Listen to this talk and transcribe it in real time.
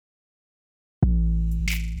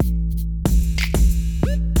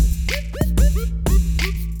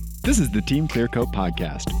This is the Team Clearcoat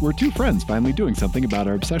Podcast. We're two friends finally doing something about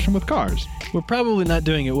our obsession with cars. We're probably not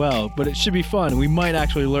doing it well, but it should be fun. We might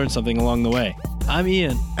actually learn something along the way. I'm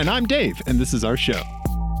Ian. And I'm Dave, and this is our show.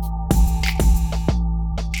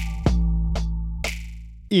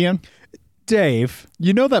 Ian, Dave,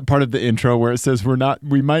 you know that part of the intro where it says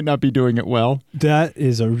we might not be doing it well? that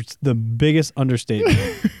is the biggest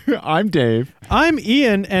understatement. I'm Dave. I'm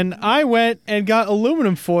Ian, and I went and got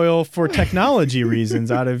aluminum foil for technology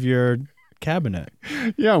reasons out of your cabinet.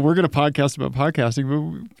 Yeah, we're going to podcast about podcasting, but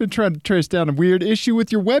we've been trying to trace down a weird issue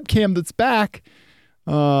with your webcam that's back.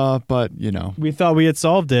 But, you know. We thought we had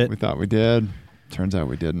solved it. We thought we did. Turns out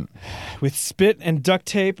we didn't. With spit and duct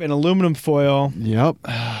tape and aluminum foil. Yep.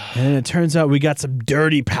 And it turns out we got some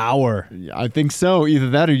dirty power. I think so. Either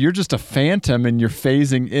that or you're just a phantom and you're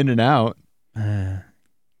phasing in and out. The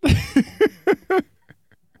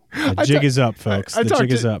jig is up, folks. The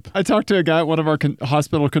jig is up. I talked to a guy at one of our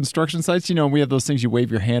hospital construction sites. You know, we have those things you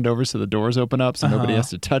wave your hand over so the doors open up so nobody has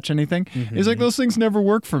to touch anything. Mm-hmm. He's like, those things never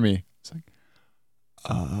work for me. It's like,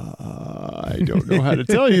 I don't know how to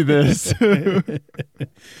tell you this.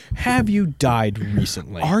 Have you died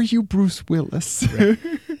recently? Are you Bruce Willis?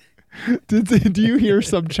 Do you hear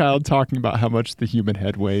some child talking about how much the human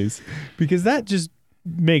head weighs? Because that just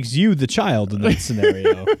makes you the child in that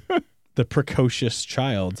scenario. The precocious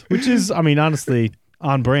child, which is, I mean, honestly,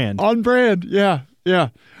 on brand. On brand, yeah.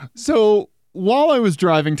 So while I was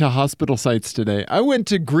driving to hospital sites today, I went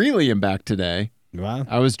to Greeley and back today. Wow.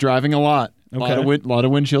 I was driving a lot. Okay. A lot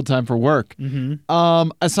of windshield time for work. Mm-hmm.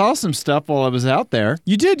 I saw some stuff while I was out there.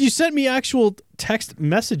 You did. You sent me actual text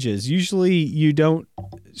messages. Usually you don't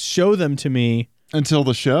show them to me Until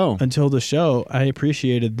the show. I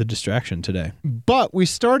appreciated the distraction today. But we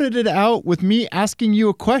started it out with me asking you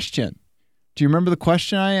a question. Do you remember the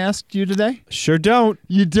question I asked you today? Sure don't.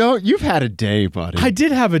 You don't? You've had a day, buddy. I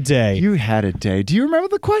did have a day. You had a day. Do you remember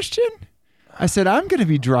the question? I said, I'm going to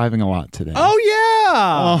be driving a lot today. Oh, yeah.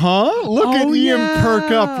 Uh-huh. Look at Ian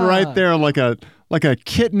perk up right there like a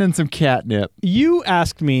kitten and some catnip. You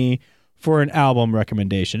asked me for an album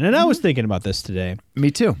recommendation, and I was thinking about this today.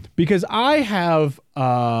 Me too. Because I have,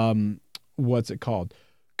 what's it called?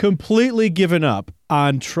 Completely given up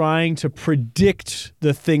on trying to predict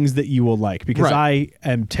the things that you will like because Right. I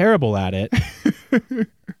am terrible at it.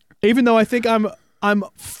 Even though I think I'm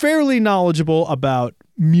fairly knowledgeable about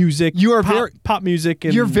music. You are pop music.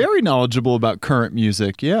 And, You're very knowledgeable about current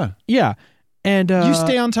music, yeah. Yeah. And You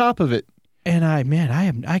stay on top of it. And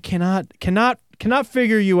I cannot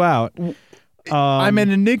figure you out. I'm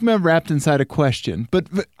an enigma wrapped inside a question, but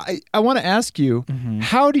I want to ask you,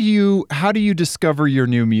 how do you discover your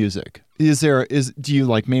new music? Do you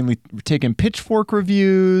like mainly take in Pitchfork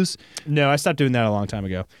reviews? No, I stopped doing that a long time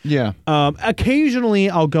ago. Yeah. Occasionally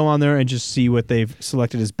I'll go on there and just see what they've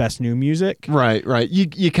selected as best new music. Right.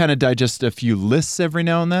 You kind of digest a few lists every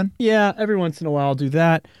now and then? Yeah, every once in a while I'll do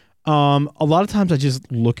that. A lot of times I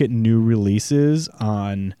just look at new releases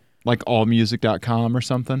on like allmusic.com or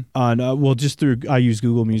something? I use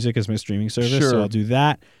Google Music as my streaming service, Sure. so I'll do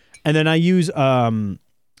that. And then I use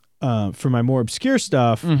for my more obscure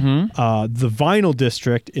stuff, the Vinyl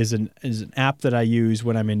District is an app that I use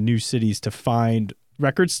when I'm in new cities to find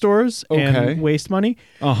record stores and waste money.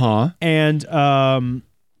 And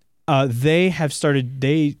they started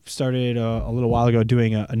a little while ago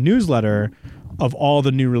doing a newsletter of all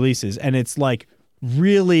the new releases, and it's like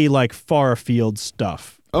really like far afield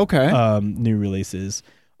stuff. New releases.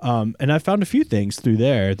 And I found a few things through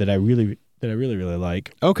there that I really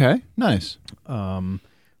like. Okay, nice.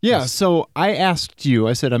 So I asked you,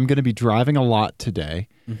 I said, I'm going to be driving a lot today.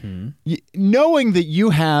 Knowing that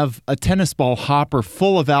you have a tennis ball hopper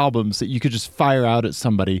full of albums that you could just fire out at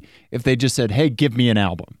somebody if they just said, hey, give me an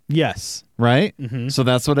album. Yes. Right? So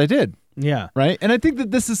that's what I did. Yeah. Right? And I think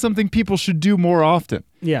that this is something people should do more often.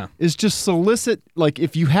 Yeah. Is just solicit, like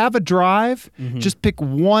if you have a drive, just pick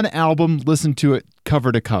one album, listen to it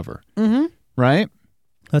cover to cover. Right?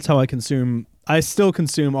 That's how I still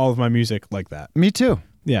consume all of my music like that. Me too.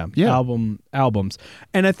 Yeah. Albums.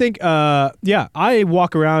 And I think, I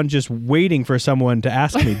walk around just waiting for someone to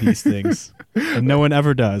ask me these things. And no one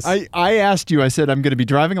ever does. I asked you, I said, I'm going to be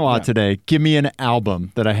driving a lot today. Give me an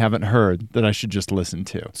album that I haven't heard that I should just listen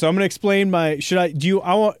to. So I'm going to explain do you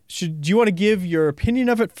want to give your opinion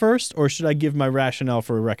of it first, or should I give my rationale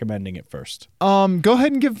for recommending it first? Go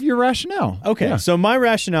ahead and give your rationale. Okay. Yeah. So my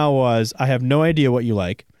rationale was I have no idea what you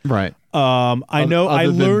like. Right. I know Other I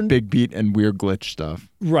learned than big beat and weird glitch stuff.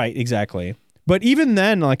 Right, exactly. But even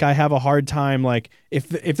then, like I have a hard time, like if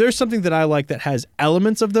there's something that I like that has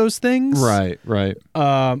elements of those things, Right.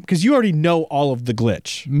 because you already know all of the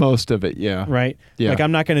glitch, Most of it, yeah. right? Yeah. Like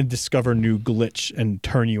I'm not going to discover new glitch and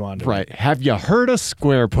turn you on to Right. Have you heard of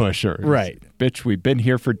Square Pusher? Right. Bitch, we've been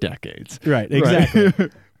here for decades. it. Right,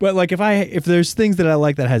 exactly. But like if there's things that I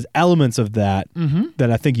like that has elements of that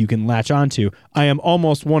that I think you can latch onto, I am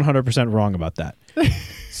almost 100% wrong about that.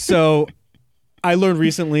 So I learned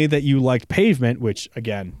recently that you liked Pavement, which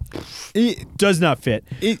again does not fit.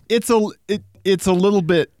 It's a little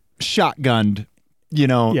bit shotgunned,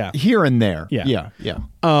 here and there. Yeah.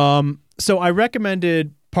 So I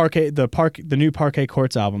recommended the new Parquet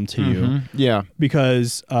Courts album to you. Yeah.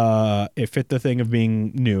 Because it fit the thing of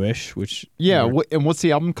being newish, which And what's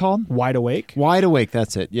the album called? Wide Awake. Wide Awake.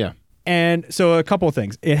 That's it. Yeah. And so a couple of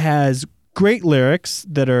things. It has great lyrics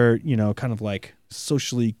that are, kind of like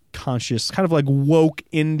socially conscious, kind of like woke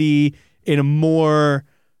indie in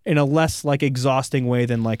a less like exhausting way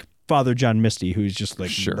than like Father John Misty, who's just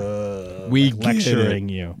like lecturing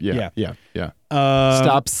you. Yeah.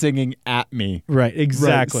 Stop singing at me. Right,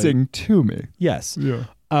 exactly. Right, sing to me. Yes. Yeah.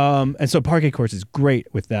 And so Parquet Courts is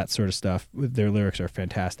great with that sort of stuff. Their lyrics are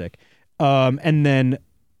fantastic. And then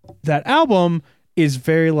that album is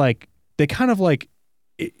very like, they kind of like,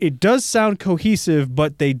 it does sound cohesive,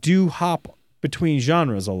 but they do hop between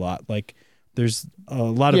genres a lot. Like there's a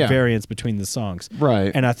lot of variance between the songs.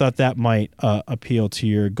 Right. And I thought that might appeal to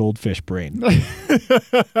your goldfish brain.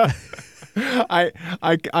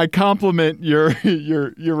 I compliment your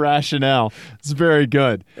rationale. It's very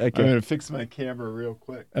good. Okay. I'm going to fix my camera real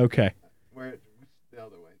quick. Okay. Where the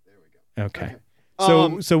other way. There we go. Okay.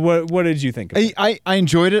 So what did you think of it? I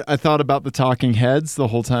enjoyed it. I thought about the Talking Heads the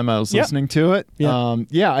whole time I was listening to it.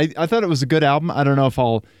 Yeah. I thought it was a good album. I don't know if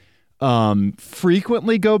I'll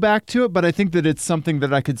frequently go back to it, but I think that it's something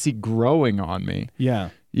that I could see growing on me. Yeah.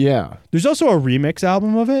 Yeah. There's also a remix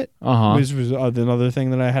album of it, Uh-huh. which was another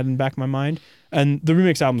thing that I had in the back of my mind. And the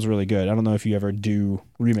remix album's really good. I don't know if you ever do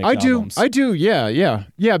remix albums. I do.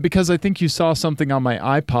 Yeah, because I think you saw something on my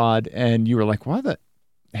iPod and you were like, why the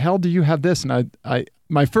hell do you have this? And I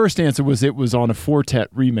my first answer was it was on a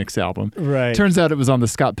Fortet remix album. Right. Turns out it was on the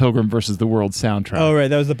Scott Pilgrim versus the World soundtrack. Oh, right.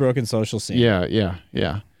 That was the Broken Social Scene.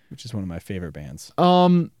 Yeah. Which is one of my favorite bands.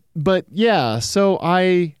 But yeah, so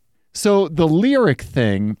the lyric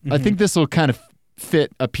thing, I think this will kind of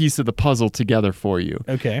fit a piece of the puzzle together for you.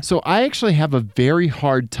 Okay. So I actually have a very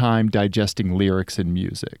hard time digesting lyrics in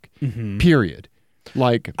music. Period.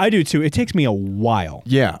 Like I do too. It takes me a while.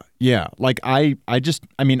 Yeah. Like I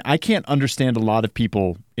can't understand a lot of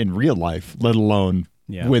people in real life, let alone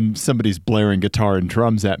when somebody's blaring guitar and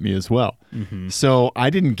drums at me as well. So I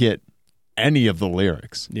didn't get any of the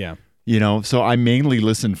lyrics. Yeah. So I mainly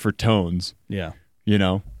listen for tones. Yeah.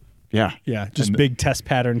 Yeah. Yeah. Just big test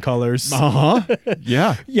pattern colors.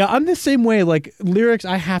 Yeah. Yeah. I'm the same way. Like lyrics,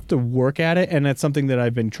 I have to work at it. And that's something that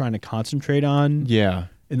I've been trying to concentrate on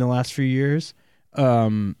in the last few years.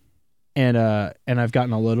 And I've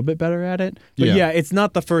gotten a little bit better at it. But it's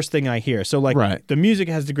not the first thing I hear. So like the music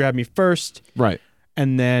has to grab me first. Right.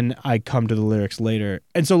 And then I come to the lyrics later.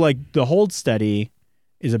 And so like the Hold Steady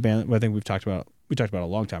is a band I think we talked about a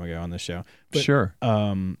long time ago on this show. But, sure.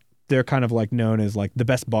 They're kind of like known as like the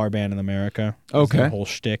best bar band in America. Okay. Their whole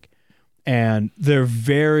shtick. And they're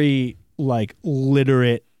very like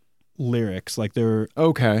literate lyrics. Like they're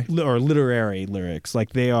or literary lyrics.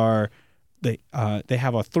 Like they have a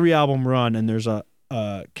 3-album run and there's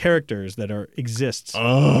characters that exists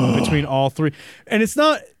between all 3. And it's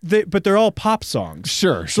not but they're all pop songs.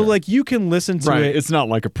 Sure. So like you can listen to it. It's not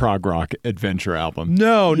like a prog rock adventure album.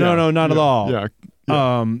 No, not at all. Yeah.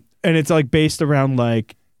 And it's like based around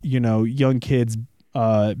like, young kids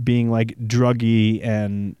being like druggy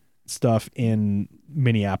and stuff in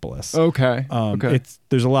Minneapolis. Okay.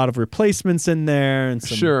 There's a lot of replacements in there and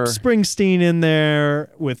some Springsteen in there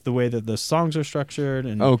with the way that the songs are structured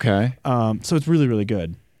and so it's really, really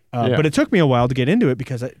good. But it took me a while to get into it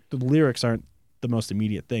because the lyrics aren't the most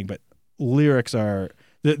immediate thing, but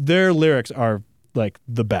their lyrics are like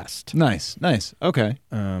the best. Nice. Okay.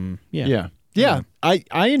 Yeah.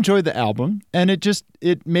 I enjoyed the album, and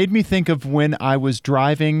it made me think of when I was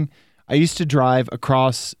driving. I used to drive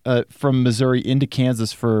across from Missouri into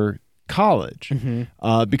Kansas for college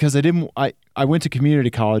because I went to community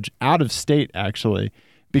college out of state actually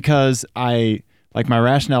because my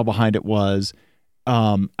rationale behind it was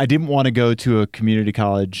I didn't want to go to a community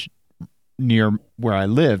college near where I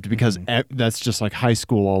lived because that's just like high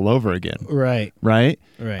school all over again. Right.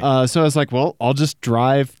 So I was like, well, I'll just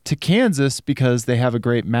drive to Kansas because they have a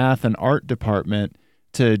great math and art department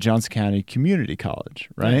to Johnson County Community College,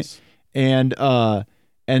 right? Nice. And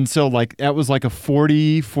so like that was like a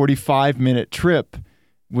 45 minute trip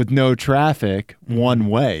with no traffic one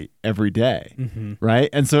way every day. Right.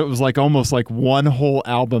 And so it was like almost like one whole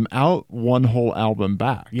album out, one whole album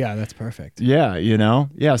back. Yeah, that's perfect. Yeah, you know?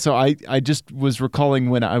 Yeah. So I just was recalling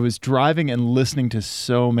when I was driving and listening to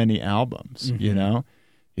so many albums, you know?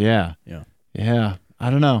 Yeah. Yeah. Yeah. I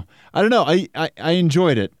don't know. I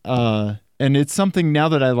enjoyed it. And it's something now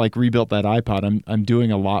that I like rebuilt that iPod, I'm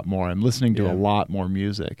doing a lot more. I'm listening to a lot more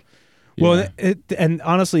music. Well, and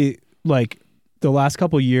honestly, like the last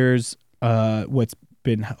couple of years, what's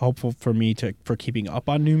been helpful for me for keeping up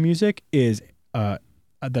on new music is that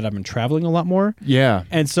I've been traveling a lot more. Yeah.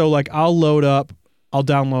 And so like I'll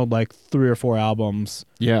download like 3 or 4 albums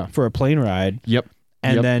for a plane ride. Yep.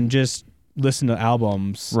 And then just listen to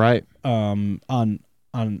albums right on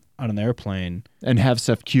an airplane and have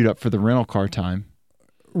stuff queued up for the rental car time.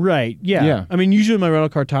 Right. Yeah. Yeah. I mean, usually my rental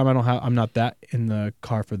car time, I'm not that in the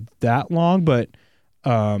car for that long, but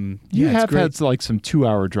you have had like some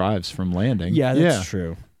 2-hour drives from landing. Yeah, that's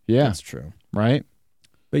true. Yeah, that's true. Right.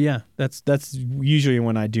 But yeah, that's usually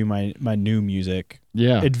when I do my new music.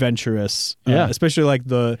 Yeah. Adventurous. Especially like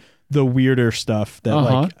the weirder stuff that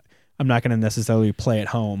like I'm not going to necessarily play at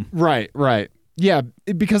home. Right. Yeah,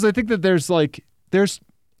 because I think that there's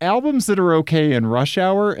albums that are okay in rush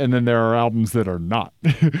hour, and then there are albums that are not.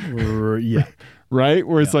 Yeah. Right?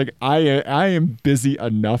 Where it's like, I am busy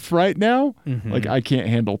enough right now. Like, I can't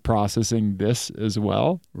handle processing this as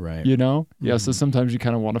well. Right. You know? Yeah, so sometimes you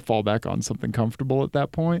kind of want to fall back on something comfortable at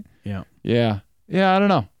that point. Yeah. Yeah. Yeah, I don't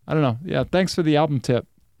know. Yeah, thanks for the album tip.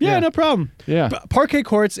 Yeah, no problem. Yeah. Parquet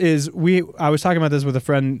Courts I was talking about this with a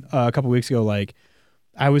friend a couple weeks ago, like,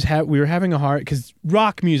 we were having a hard because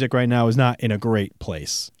rock music right now is not in a great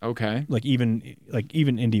place. Okay. Like even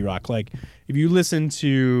indie rock. Like if you listen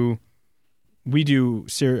to, we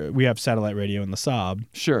have satellite radio in the Saab.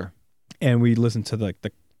 Sure. And we listen to the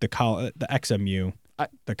XMU,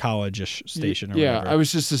 the college-ish station. Or whatever. I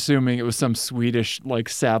was just assuming it was some Swedish like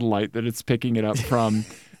satellite that it's picking it up from.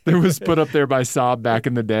 That was put up there by Saab back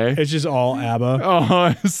in the day. It's just all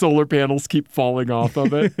ABBA. Solar panels keep falling off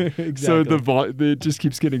of it. Exactly. So it just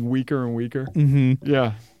keeps getting weaker and weaker.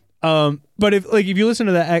 Yeah. But if you listen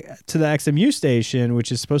to the XMU station,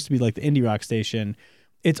 which is supposed to be like the indie rock station,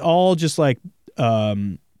 it's all just like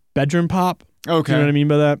bedroom pop. Okay. You know what I mean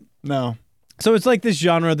by that? No. So it's like this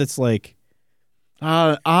genre that's like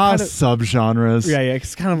subgenres. Yeah.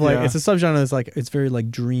 It's kind of like it's a subgenre that's like it's very like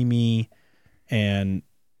dreamy and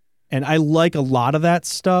I like a lot of that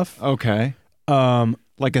stuff. Okay.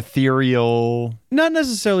 Like ethereal. Not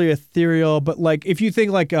necessarily ethereal, but like if you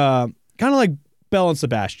think like kind of like Belle and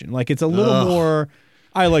Sebastian. Like it's a little more.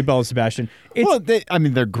 I like Belle and Sebastian.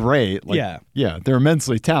 They're great. Like, yeah, they're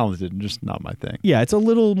immensely talented, and just not my thing. Yeah, it's a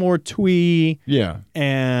little more twee. Yeah,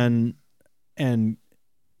 and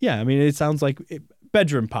yeah, I mean it sounds like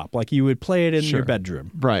bedroom pop. Like you would play it in your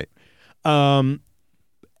bedroom, right? And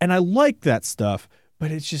I like that stuff,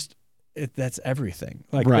 but it's just. That's everything.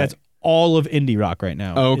 Like that's all of indie rock right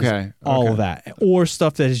now. Okay. All of that. Or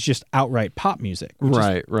stuff that is just outright pop music.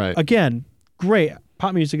 Right. Again, great.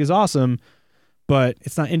 Pop music is awesome, but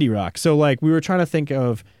it's not indie rock. So like we were trying to think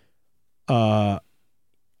of rock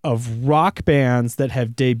bands that have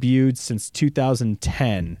debuted since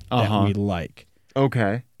 2010 that we like.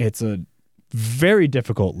 Okay. It's a very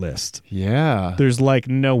difficult list. Yeah. There's like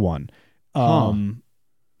no one.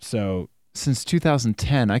 So since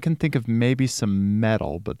 2010, I can think of maybe some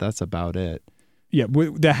metal, but that's about it. Yeah,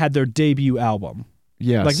 that had their debut album.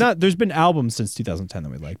 Yeah, like there's been albums since 2010 that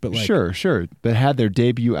we like, but like sure, but had their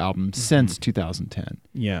debut album since 2010.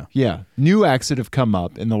 Yeah. New acts that have come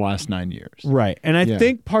up in the last 9 years. Right, and I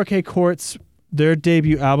think Parquet Courts, their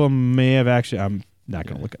debut album may have actually. I'm not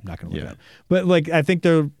gonna look. Not gonna look at it. But like, I think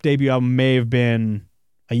their debut album may have been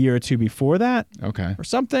a year or two before that. Okay, or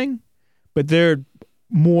something. But they're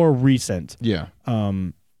more recent. Yeah.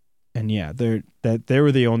 And yeah, they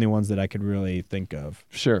were the only ones that I could really think of.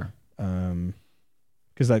 Sure.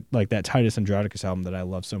 Because like that Titus Andronicus album that I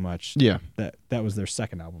love so much. Yeah. That was their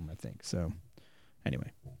second album, I think. So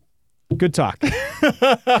anyway, good talk.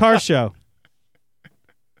 Car show.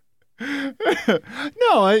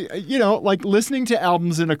 No, like listening to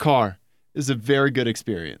albums in a car is a very good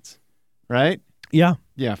experience, right? Yeah.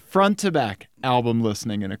 Yeah, front to back album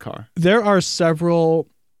listening in a car. There are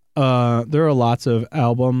lots of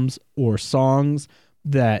albums or songs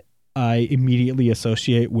that I immediately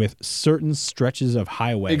associate with certain stretches of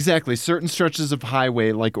highway. Exactly, certain stretches of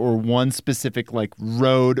highway, like, or one specific like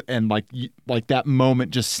road, and like that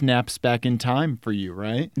moment just snaps back in time for you,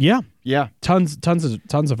 right? Yeah, yeah, tons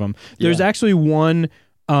of them. There's actually one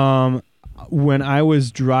When I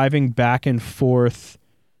was driving back and forth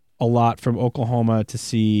a lot from Oklahoma to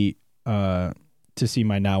see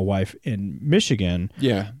my now wife in Michigan,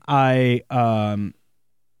 Yeah.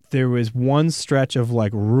 there was one stretch of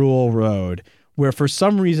like rural road where for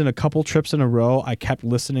some reason a couple trips in a row I kept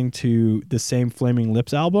listening to the same Flaming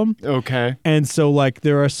Lips album. Okay. And so like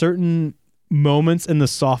there are certain moments in the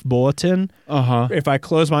soft bulletin. If I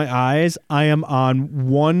close my eyes, I am on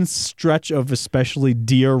one stretch of especially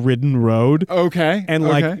deer-ridden road. Okay. And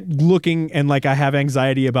like looking and like I have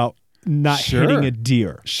anxiety about not hitting a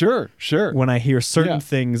deer. Sure. When I hear certain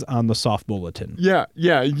things on the soft bulletin. Yeah.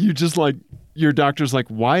 You just like, your doctor's like,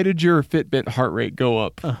 why did your Fitbit heart rate go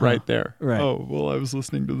up right there? Right. Oh, well, I was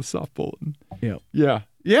listening to the soft bulletin. Yeah. Yeah.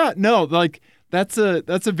 Yeah. No, like that's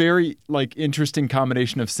a very like interesting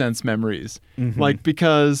combination of sense memories. Like,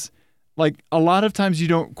 because like a lot of times you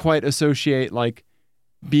don't quite associate like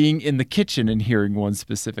being in the kitchen and hearing one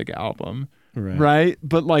specific album. Right.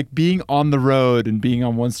 But like being on the road and being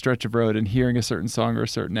on one stretch of road and hearing a certain song or a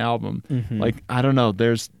certain album, like, I don't know,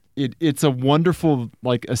 it's a wonderful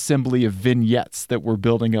like assembly of vignettes that we're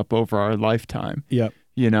building up over our lifetime. Yep.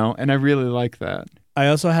 You know, and I really like that. I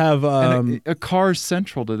also have and a car's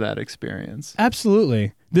central to that experience.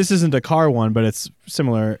 Absolutely. This isn't a car one, but it's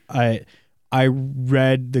similar. I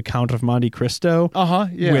read The Count of Monte Cristo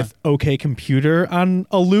with OK Computer on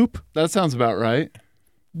a loop. That sounds about right.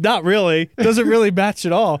 Not really. Doesn't really match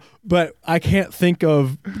at all. But I can't think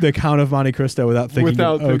of The Count of Monte Cristo without thinking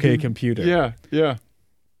of OK Computer. Yeah.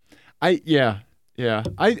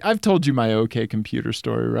 I've told you my OK Computer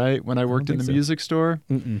story, right? When I worked in the music store.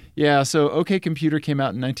 Yeah, so OK Computer came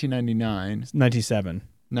out in 1999.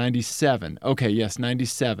 97. Okay, yes,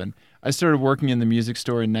 97. I started working in the music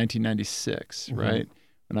store in 1996, right?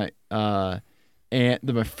 And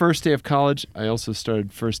my first day of college, I also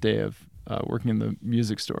started first day of working in the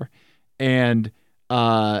music store. And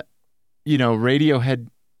Radiohead,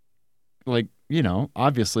 like,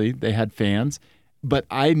 obviously they had fans. But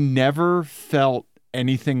I never felt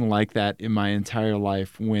anything like that in my entire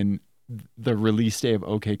life when the release day of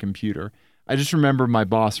OK Computer. I just remember my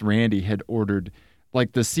boss, Randy, had ordered,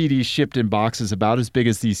 like, the CDs shipped in boxes about as big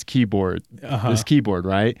as this keyboard,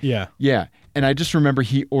 right? Yeah. Yeah. And I just remember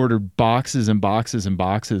he ordered boxes and boxes and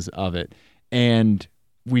boxes of it. And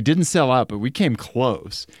we didn't sell out, but we came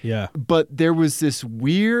close. Yeah. But there was this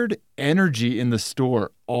weird energy in the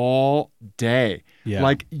store all day. Yeah.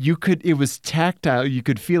 Like it was tactile. You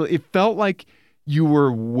could feel it. It felt like you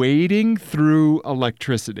were wading through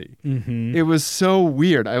electricity. It was so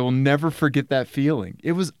weird. I will never forget that feeling.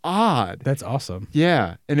 It was odd. That's awesome.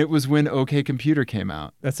 Yeah. And it was when OK Computer came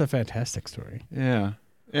out. That's a fantastic story. Yeah.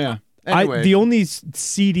 Yeah. Anyway. The only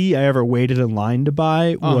CD I ever waited in line to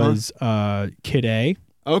buy was Kid A.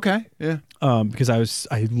 Okay. Yeah. Because I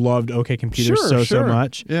loved OK Computer so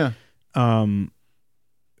much. Yeah.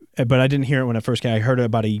 But I didn't hear it when it first came. I heard it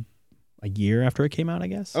about a year after it came out, I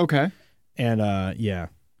guess. Okay. And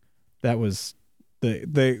that was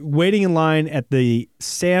the waiting in line at the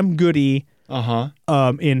Sam Goody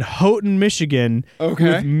in Houghton, Michigan. Okay.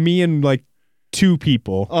 With me and like two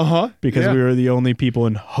people. Because we were the only people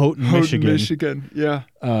in Houghton, Michigan. Yeah.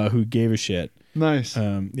 Who gave a shit. Nice.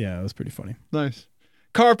 Yeah, it was pretty funny. Nice.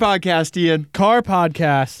 Car podcast, Ian. Car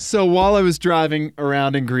podcast. So while I was driving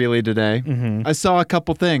around in Greeley today, I saw a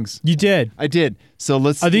couple things. You did? I did. So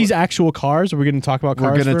Are these actual cars? Are we going to talk about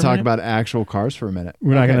cars? We're going to talk about actual cars for a minute.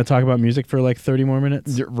 We're not going to talk about music for like 30 more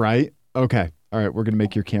minutes? Right? Okay. All right. We're going to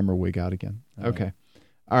make your camera wig out again. Okay.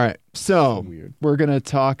 All right. So we're going to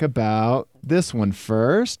talk about this one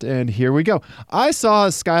first. And here we go. I saw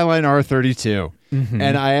a Skyline R32.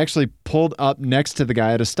 And I actually pulled up next to the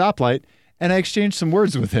guy at a stoplight. And I exchanged some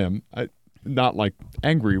words with him, not like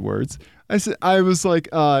angry words. I was like,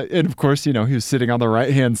 and of course, he was sitting on the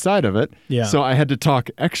right-hand side of it. Yeah. So I had to talk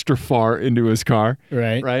extra far into his car.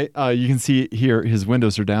 Right. Right. You can see here his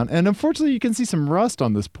windows are down. And unfortunately, you can see some rust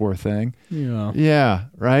on this poor thing. Yeah. Yeah.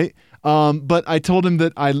 Right. But I told him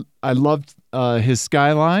that I loved his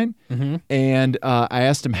Skyline. And I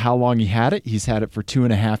asked him how long he had it. He's had it for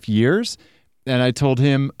 2.5 years. And I told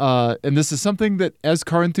him, and this is something that as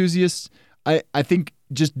car enthusiasts, I think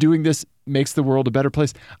just doing this makes the world a better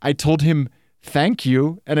place. I told him thank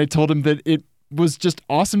you, and I told him that it was just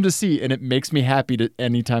awesome to see, and it makes me happy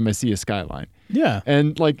anytime I see a Skyline. Yeah.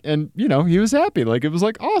 And he was happy. Like, it was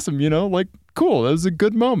like awesome, like cool. It was a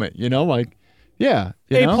good moment, like, yeah.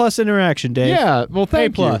 A+ interaction, Dave. Yeah. Well,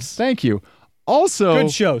 thank you. A+. Thank you. Also,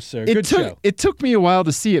 Good show, sir. Good show. It took me a while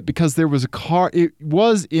to see it because there was a car. It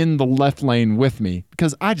was in the left lane with me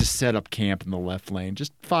because I just set up camp in the left lane,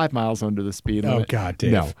 just 5 miles under the speed limit. Oh, God,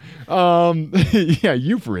 Dave. No. Yeah,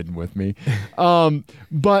 you've ridden with me.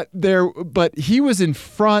 But he was in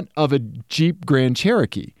front of a Jeep Grand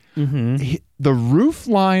Cherokee. Mm-hmm. The roof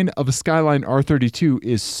line of a Skyline R32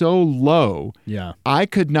 is so low, Yeah. I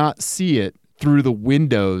could not see it through the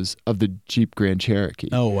windows of the Jeep Grand Cherokee.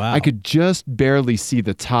 Oh, wow. I could just barely see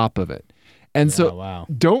the top of it. And so wow.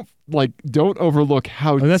 don't overlook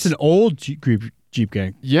how that's an old Jeep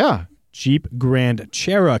Grand. Yeah. Jeep Grand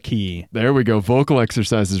Cherokee. There we go. Vocal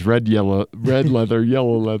exercises, red leather,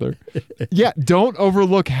 yellow leather. Yeah, don't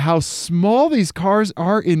overlook how small these cars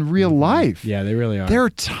are in real life. Yeah, they really are. They're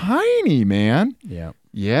tiny, man. Yeah.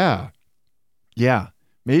 Yeah. Yeah.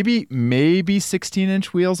 Maybe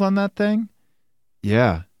 16-inch wheels on that thing.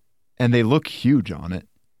 Yeah. And they look huge on it.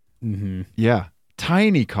 Mm-hmm. Yeah.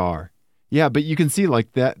 Tiny car. Yeah, but you can see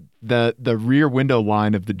like that the rear window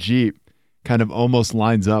line of the Jeep kind of almost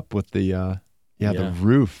lines up with the the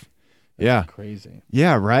roof. Yeah. Crazy.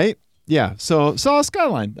 Yeah, right? Yeah. So saw a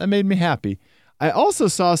Skyline. That made me happy. I also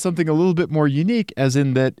saw something a little bit more unique, as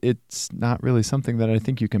in that it's not really something that I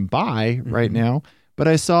think you can buy right now, but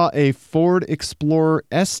I saw a Ford Explorer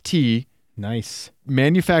ST. Nice.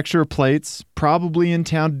 Manufacturer plates, probably in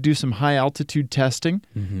town to do some high altitude testing,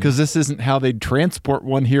 because this isn't how they'd transport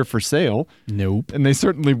one here for sale. Nope. And they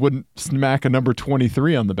certainly wouldn't smack a number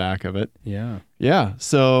 23 on the back of it. Yeah. Yeah.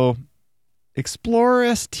 So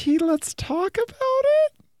Explorer ST, let's talk about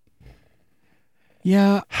it.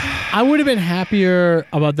 Yeah. I would have been happier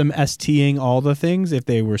about them STing all the things if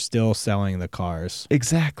they were still selling the cars.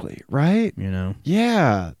 Exactly. Right? You know?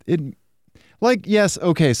 Yeah. Yes,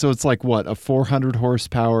 okay, so it's like what? A 400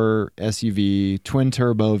 horsepower SUV, twin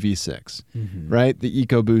turbo V6, right? The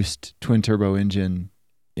EcoBoost twin turbo engine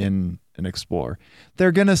in an Explorer.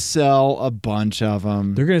 They're going to sell a bunch of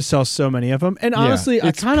them. They're going to sell so many of them. And honestly,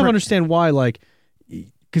 I kind of understand why,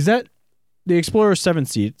 because the Explorer is 7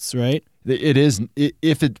 seats, right? It is.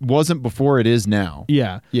 If it wasn't before, it is now.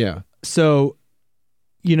 Yeah. Yeah. So,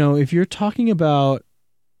 if you're talking about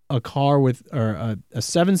a car with or a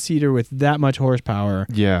 7-seater with that much horsepower,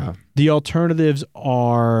 yeah, the alternatives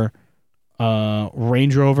are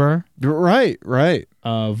Range Rover, right.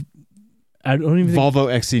 I don't even think, Volvo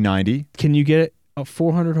XC90. Can you get a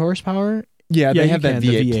 400 horsepower? Yeah, they have that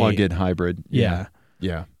the V8 plug-in hybrid. Yeah.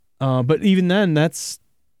 But even then, that's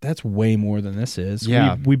way more than this is.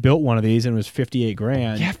 Yeah, we built one of these and it was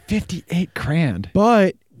 $58,000. Yeah, $58,000.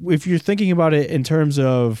 But if you're thinking about it in terms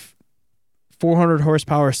of 400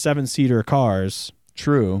 horsepower 7-seater cars,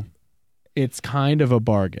 true, it's kind of a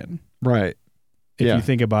bargain, right? If you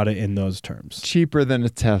think about it in those terms, cheaper than a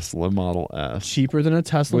Tesla Model S, cheaper than a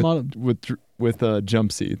Tesla Model with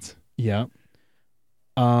jump seats. Yeah.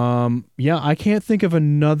 Yeah, I can't think of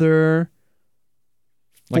another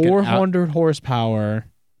 400 horsepower.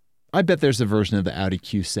 I bet there's a version of the Audi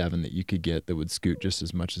Q7 that you could get that would scoot just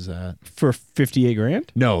as much as that for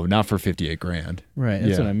 $58,000. No, not for $58,000. Right,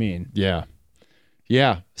 that's what I mean. Yeah.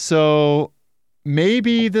 Yeah. So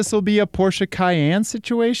maybe this will be a Porsche Cayenne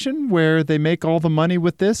situation where they make all the money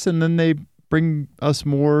with this and then they bring us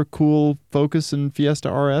more cool Focus and Fiesta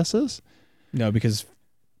RSs? No, because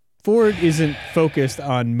Ford isn't focused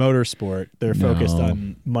on motorsport. They're focused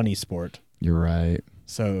on money sport. You're right.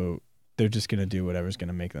 So they're just going to do whatever's going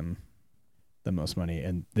to make them the most money.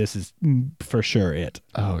 And this is for sure it.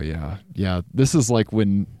 Oh, yeah. Yeah. This is like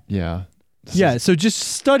when, so just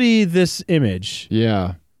study this image.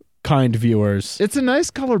 Yeah. Kind viewers. It's a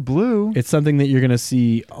nice color blue. It's something that you're going to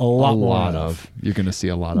see a lot of. You're going to see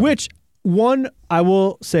a lot of. Which I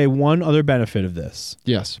will say one other benefit of this.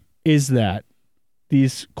 Yes. Is that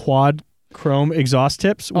these quad chrome exhaust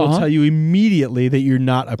tips will tell you immediately that you're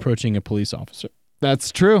not approaching a police officer.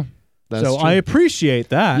 That's true. So I appreciate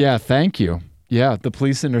that. Yeah, thank you. Yeah, the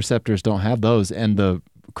police interceptors don't have those, and the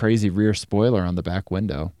crazy rear spoiler on the back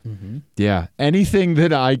window. Yeah, anything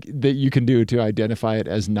that you can do to identify it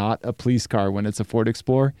as not a police car when it's a Ford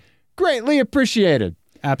Explorer, greatly appreciated.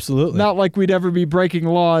 Absolutely. Not like we'd ever be breaking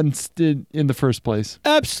law in the first place.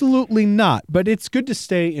 Absolutely not. But it's good to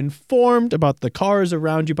stay informed about the cars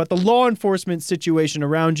around you, about the law enforcement situation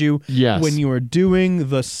around you when you are doing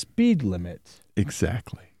the speed limit.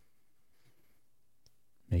 Exactly.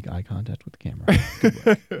 Make eye contact with the camera.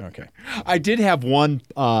 Okay. I did have one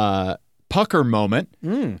pucker moment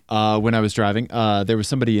when I was driving. There was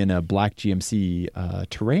somebody in a black GMC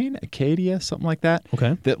Terrain, Acadia, something like that.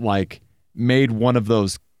 Okay. That made one of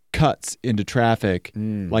those cuts into traffic.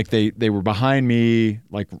 Like they were behind me,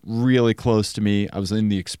 like really close to me. I was in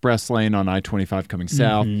the express lane on I-25 coming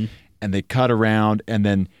south, and they cut around, and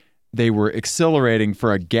then they were accelerating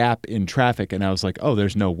for a gap in traffic. And I was like, oh,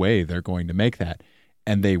 there's no way they're going to make that.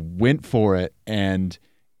 And they went for it, and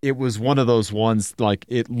it was one of those ones, like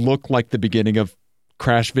it looked like the beginning of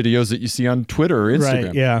crash videos that you see on Twitter or Instagram.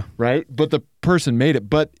 Right, yeah. Right? But the person made it.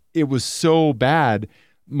 But it was so bad,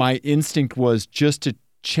 my instinct was just to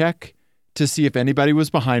check to see if anybody was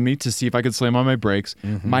behind me, to see if I could slam on my brakes.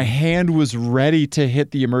 My hand was ready to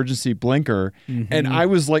hit the emergency blinker, and I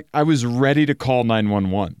was ready to call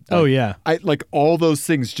 911. Oh yeah. I like all those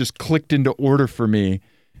things just clicked into order for me,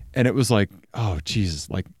 and it was like, oh Jesus,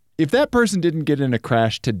 like if that person didn't get in a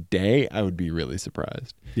crash today, I would be really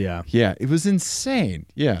surprised. Yeah. Yeah, it was insane.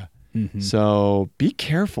 Yeah. So be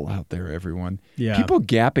careful out there, everyone. Yeah. People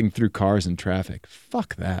gapping through cars in traffic.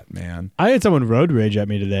 Fuck that, man. I had someone road rage at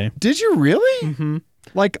me today. Did you really?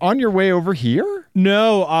 Like on your way over here?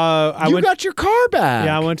 No, I got your car back.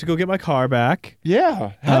 Yeah, I went to go get my car back.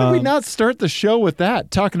 Yeah. How did we not start the show with that?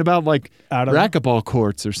 Talking about like racquetball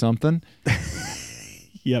courts or something.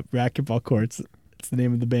 Yep, racquetball courts. It's the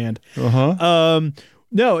name of the band. Uh-huh.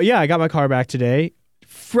 No, I got my car back today.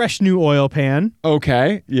 Fresh new oil pan.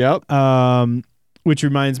 Okay. Yep. Which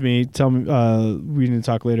reminds me, tell me, we need to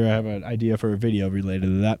talk later. I have an idea for a video related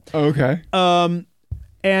to that. Okay.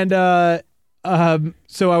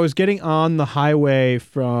 So I was getting on the highway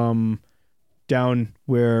from down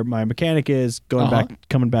where my mechanic is,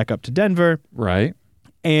 coming back up to Denver. Right.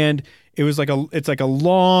 And it was it's like a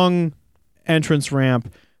long entrance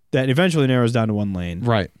ramp that eventually narrows down to one lane.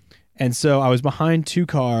 Right. And so I was behind two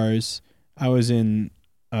cars. I was in,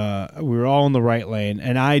 we were all in the right lane,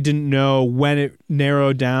 and I didn't know when it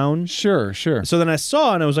narrowed down. Sure. So then I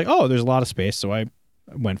saw, and I was like, oh, there's a lot of space. So I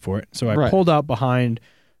went for it. So I pulled out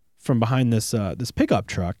from behind this pickup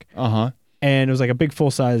truck. Uh-huh. And it was like a big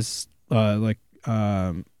full size, I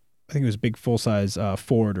think it was a big full size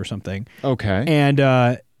Ford or something. Okay.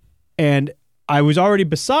 And I was already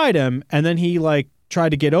beside him, and then he like tried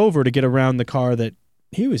to get over to get around the car that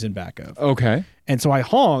he was in back of. Okay. And so I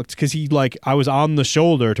honked because I was on the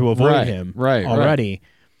shoulder to avoid him already. Right.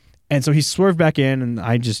 And so he swerved back in, and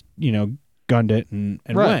I just, gunned it and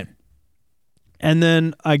went. And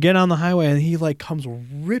then I get on the highway, and he like comes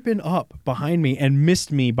ripping up behind me and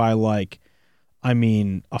missed me by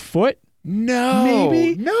a foot. No.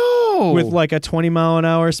 Maybe? No. With like a 20 mile an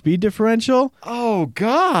hour speed differential. Oh,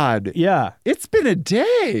 God. Yeah. It's been a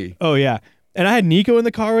day. Oh, yeah. And I had Nico in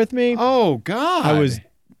the car with me. Oh, God.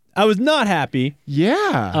 I was not happy.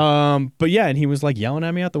 Yeah. But yeah, and he was like yelling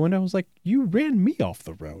at me out the window. I was like, you ran me off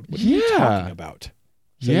the road. What are you talking about?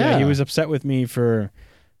 So, yeah, he was upset with me for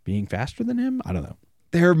being faster than him. I don't know.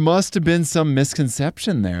 There must have been some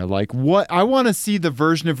misconception there. Like, what? I want to see the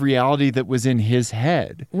version of reality that was in his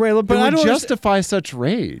head. Right, but I don't justify such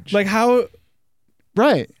rage. Like how?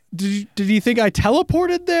 Right. Did you think I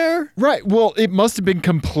teleported there? Right. Well, it must have been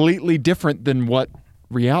completely different than what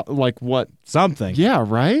what something. Yeah.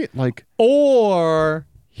 Right. Like, or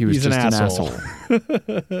he was he's just an asshole.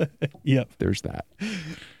 Yep. There's that.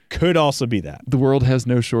 Could also be that. The world has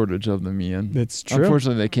no shortage of them, Ian. It's true.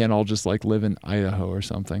 Unfortunately, they can't all just like live in Idaho or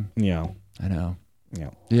something. Yeah. I know. Yeah.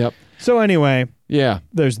 Yep. So anyway, yeah,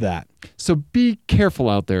 there's that. So be careful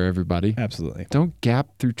out there, everybody. Absolutely. Don't gap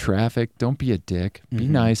through traffic. Don't be a dick. Be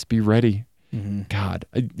nice. Be ready. God.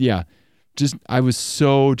 Yeah. I was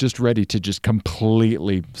so just ready to just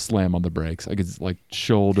completely slam on the brakes. I could like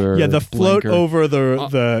shoulder. Yeah, the blinker. float over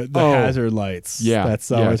the hazard lights. Yeah. That's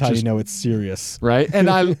always how you know it's serious. Right. And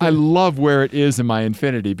I love where it is in my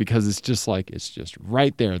Infiniti because it's just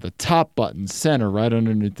right there. The top button, center, right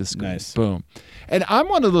underneath the screen. Nice. Boom. And I'm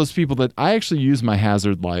one of those people that I actually use my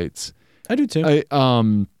hazard lights. I do too.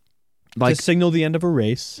 Like to signal the end of a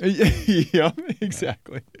race. Yeah,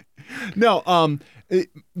 exactly. No,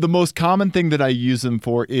 the most common thing that I use them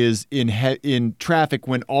for is in traffic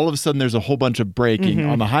when all of a sudden there's a whole bunch of braking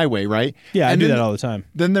on the highway, right? Yeah, I do that all the time.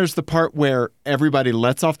 Then there's the part where everybody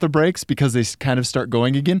lets off the brakes because they kind of start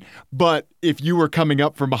going again. But if you were coming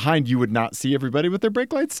up from behind, you would not see everybody with their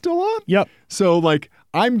brake lights still on. Yep. So like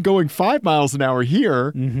I'm going 5 miles an hour here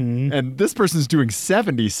and this person's doing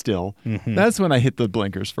 70 still. That's when I hit the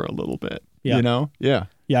blinkers for a little bit. Yeah. Yeah.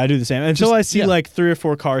 Yeah, I do the same. Until I see like 3 or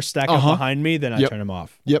 4 cars stack up behind me, then I turn them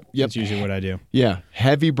off. Yep. That's usually what I do. Yeah.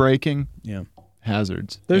 Heavy braking. Yeah.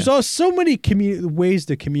 Hazards. There's so many ways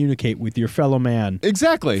to communicate with your fellow man.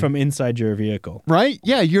 Exactly. From inside your vehicle. Right?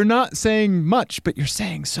 Yeah, you're not saying much, but you're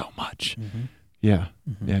saying so much. Yeah.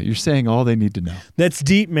 Yeah, you're saying all they need to know. That's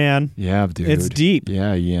deep, man. Yeah, dude. It's deep.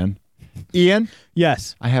 Yeah, Ian. Ian,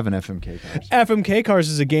 Yes. I have an FMK Cars. FMK Cars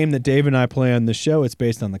is a game that Dave and I play on the show. It's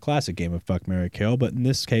based on the classic game of Fuck, Marry, Kill, but in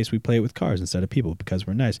this case, we play it with cars instead of people because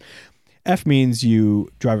we're nice. F means you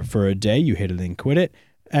drive it for a day, you hit it and quit it.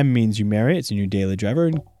 M means you marry it, it's a new daily driver.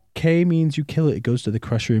 And K means you kill it, it goes to the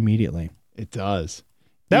crusher immediately. It does.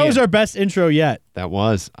 That was our best intro yet. That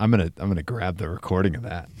was. I'm gonna grab the recording of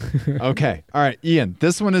that. Okay. All right, Ian.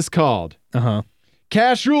 This one is called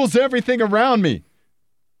Cash Rules Everything Around Me.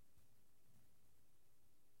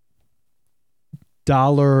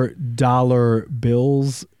 Dollar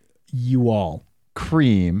bills, you all.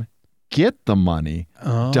 Cream. Get the money.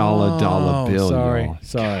 Dollar bill. Sorry. Y'all.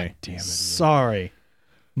 Sorry. God damn it. Sorry.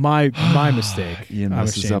 My mistake. Ian I'm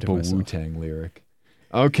messes ashamed up of a myself. Wu-Tang lyric.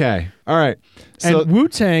 Okay. All right. So And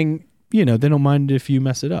Wu-Tang, they don't mind if you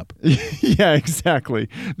mess it up. yeah, exactly.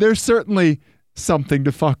 There's certainly something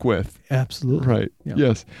to fuck with. Absolutely. Right. Yeah.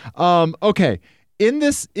 Yes. Okay. In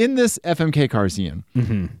this FMK Cars, Ian,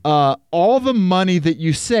 all the money that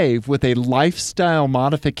you save with a lifestyle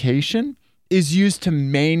modification is used to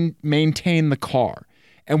maintain the car.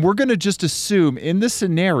 And we're going to just assume in this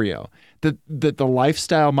scenario that the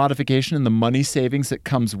lifestyle modification and the money savings that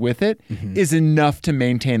comes with it is enough to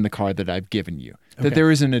maintain the car that I've given you, that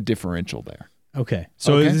there isn't a differential there. Okay.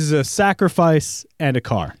 So this is a sacrifice and a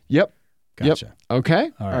car. Yep. Gotcha. Yep.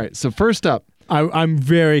 Okay. All right. So first up. I'm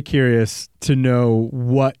very curious to know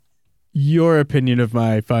what your opinion of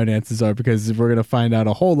my finances are because we're going to find out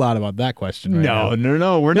a whole lot about that question right now.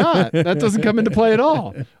 No, we're not. That doesn't come into play at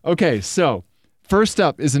all. Okay, so first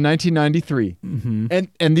up is a 1993,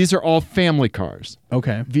 and these are all family cars.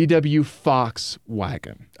 Okay. VW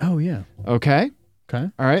Volkswagen. Oh, yeah. Okay? Okay.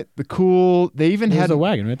 All right. They even There's had a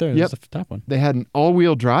wagon right there. Yep. That's the top one. They had an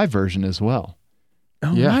all-wheel drive version as well.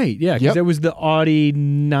 Oh, Yeah. right. Yeah, because Yep. that was the Audi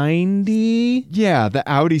 90. Yeah, the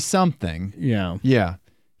Audi something. Yeah. Yeah.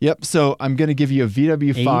 Yep. So I'm going to give you a VW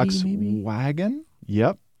 80 Volkswagen.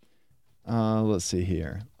 Yep. Let's see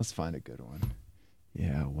here. Let's find a good one.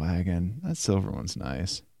 Yeah, wagon. That silver one's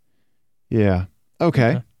nice. Yeah.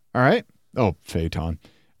 Okay. All right. Oh, Phaeton.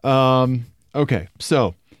 Okay.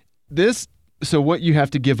 So what you have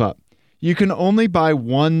to give up. You can only buy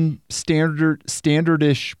one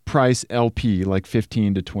standardish price LP, like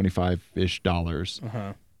 $15 to $25-ish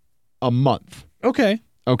a month. Okay.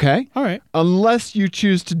 Okay? All right. Unless you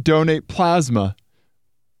choose to donate plasma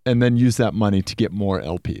and then use that money to get more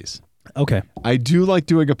LPs. Okay. I do like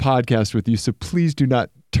doing a podcast with you, so please do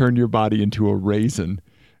not turn your body into a raisin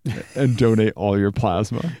and donate all your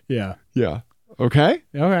plasma. Yeah. Yeah. Okay?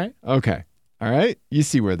 All right. Okay. All right. You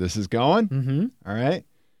see where this is going? Mm-hmm. All right.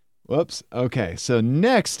 Whoops. Okay. So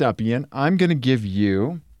next up, Ian, I'm going to give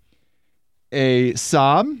you a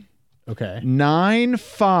Saab Okay.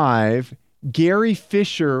 9.5 Gary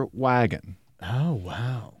Fisher wagon. Oh,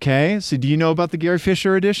 wow. Okay. So do you know about the Gary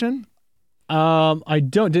Fisher edition? I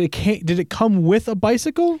don't. Did it come with a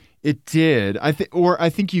bicycle? It did. I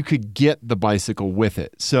think you could get the bicycle with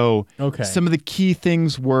it. So Okay. some of the key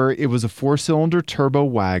things were it was a 4-cylinder turbo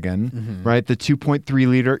wagon, right? The 2.3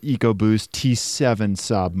 liter EcoBoost T7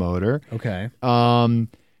 Saab motor. Okay.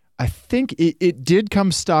 I think it did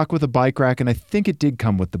come stock with a bike rack, and I think it did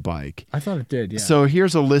come with the bike. I thought it did. Yeah. So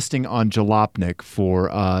here's a listing on Jalopnik for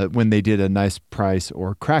when they did a nice price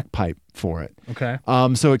or crack pipe for it. Okay.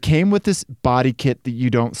 So it came with this body kit that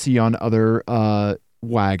you don't see on other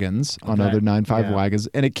wagons, on Okay. other 9.5 Yeah. wagons,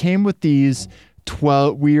 and it came with these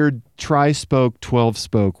weird tri-spoke,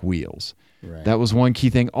 12-spoke wheels. Right. That was one key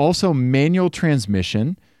thing. Also, manual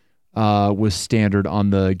transmission was standard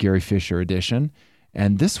on the Gary Fisher edition,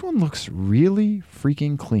 and this one looks really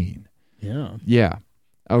freaking clean. Yeah. Yeah.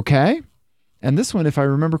 Okay. And this one, if I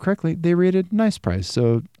remember correctly, they rated nice price.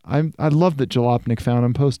 So I love that Jalopnik found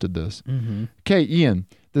and posted this. Mm-hmm. Okay, Ian,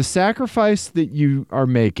 the sacrifice that you are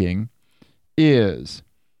making is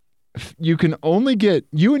you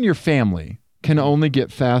and your family can only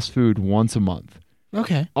get fast food once a month.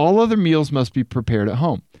 Okay. All other meals must be prepared at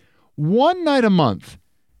home. One night a month,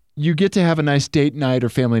 you get to have a nice date night or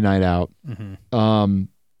family night out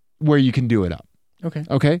where you can do it up. Okay.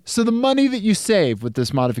 Okay? So the money that you save with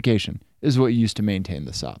this modification is what you use to maintain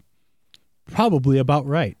the Saab. Probably about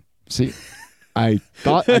right. See, I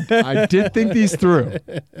thought I did think these through.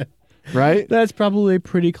 Right? That's probably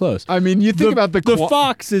pretty close. I mean, you think about the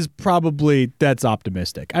Fox is probably that's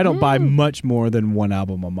optimistic. I don't buy much more than one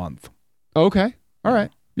album a month. Okay. All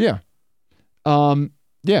right. Yeah.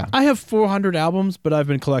 Yeah. I have 400 albums, but I've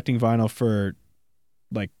been collecting vinyl for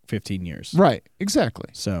like 15 years. Right. Exactly.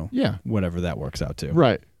 So Yeah. whatever that works out to.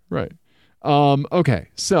 Right. Right. Okay.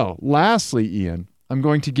 So lastly, Ian, I'm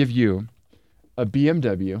going to give you a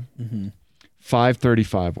BMW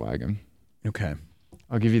 535 wagon. Okay.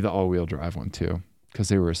 I'll give you the all-wheel drive one too, because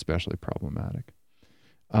they were especially problematic.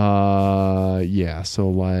 Yeah. So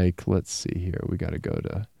like, let's see here. We got to go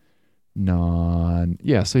to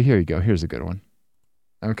so here you go. Here's a good one.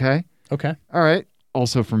 Okay. Okay. All right.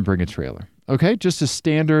 Also from Bring a Trailer. Okay. Just a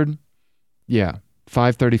standard,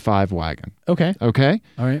 535 wagon. Okay. Okay.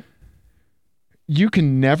 All right. You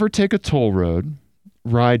can never take a toll road,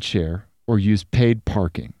 ride share, or use paid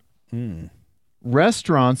parking.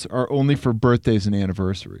 Restaurants are only for birthdays and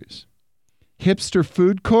anniversaries. Hipster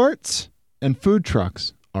food courts and food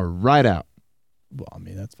trucks are right out. Well, I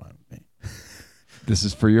mean, that's fine with me. This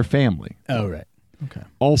is for your family. Oh, right. Okay.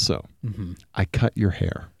 Also, I cut your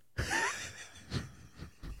hair.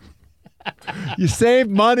 You save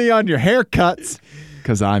money on your haircuts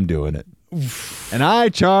because I'm doing it. And I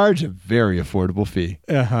charge a very affordable fee.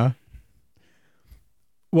 Uh-huh.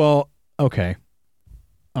 Well, okay.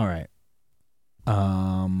 All right.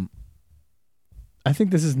 I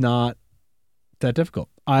think this is not that difficult.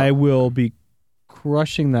 I will be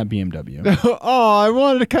crushing that BMW. Oh, I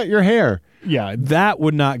wanted to cut your hair. Yeah, that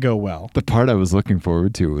would not go well. The part I was looking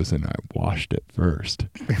forward to was when I washed it first.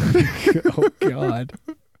 Oh, God.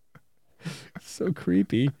 So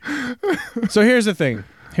creepy. So here's the thing.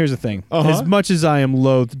 As much as I am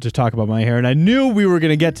loath to talk about my hair, and I knew we were going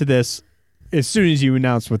to get to this as soon as you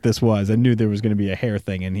announced what this was, I knew there was going to be a hair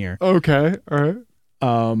thing in here. Okay. All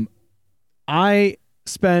right. I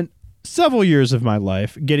spent several years of my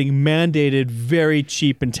life getting mandated very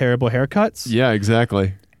cheap and terrible haircuts. Yeah,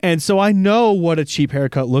 exactly. And so I know what a cheap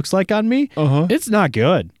haircut looks like on me. It's not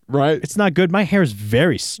good. Right. It's not good. My hair is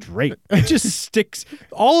very straight. It just sticks.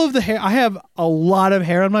 All of the hair, I have a lot of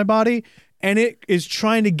hair on my body, and it is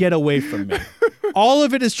trying to get away from me. All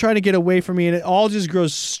of it is trying to get away from me, and it all just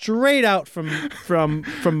grows straight out from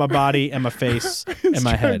my body and my face and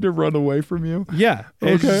my head. Trying to run away from you. Yeah.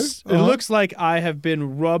 Okay. It looks like I have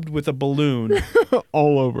been rubbed with a balloon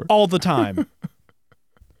all over. all the time.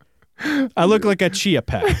 I look like a chia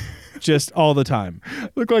pet, just all the time.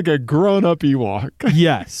 Look like a grown-up Ewok.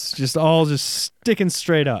 Yes, just sticking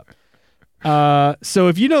straight up. So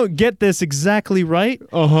if you don't get this exactly right,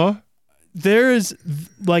 there's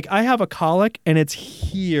I have a colic and it's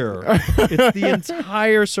here. It's the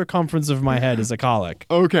entire circumference of my head is a colic.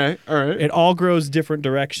 Okay, all right. It all grows different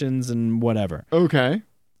directions and whatever. Okay.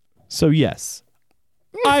 So yes,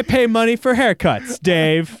 I pay money for haircuts,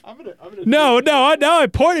 Dave. No, now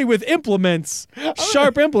I'm pointing with implements,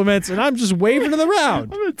 sharp implements, and I'm just waving it around. I'm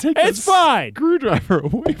going to take it's fine. Screwdriver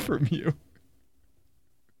away from you.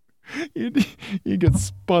 You get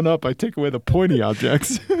spun up. I take away the pointy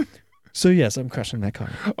objects. So yes, I'm crushing that car.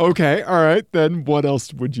 Okay, all right. Then what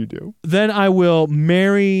else would you do? Then I will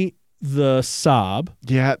marry the Saab.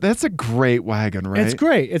 Yeah, that's a great wagon, right? It's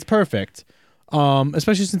great. It's perfect.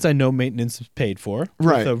 Especially since I know maintenance is paid for.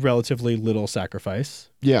 Right. With a relatively little sacrifice.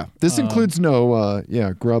 Yeah. This includes no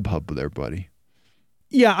Grubhub there, buddy.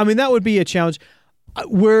 Yeah, I mean that would be a challenge.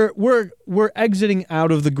 We're exiting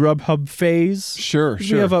out of the Grubhub phase. Sure.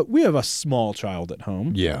 We have a small child at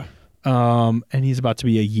home. Yeah. And he's about to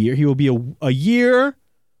be a year. He will be a year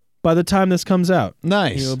by the time this comes out.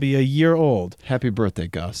 Nice. He'll be a year old. Happy birthday,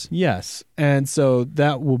 Gus. Yes. And so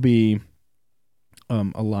that will be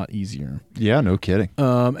a lot easier. Yeah, no kidding.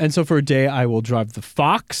 And so for a day, I will drive the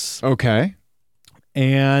Fox. Okay.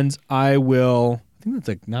 And I think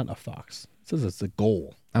that's not a Fox. It says it's a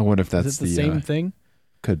Goal. I wonder if that's Is it the same thing?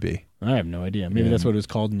 Could be. I have no idea. Maybe that's what it was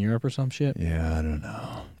called in Europe or some shit. Yeah, I don't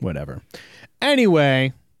know. Whatever.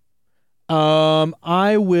 Anyway,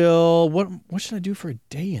 I will. What should I do for a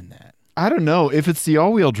day in that? I don't know. If it's the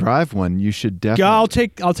all-wheel drive one, you should definitely.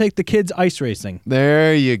 I'll take the kids ice racing.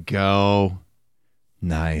 There you go.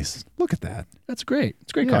 Nice. Look at that. That's great.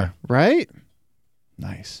 It's a great car. Right?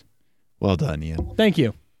 Nice. Well done, Ian. Thank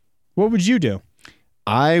you. What would you do?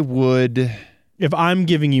 I would. If I'm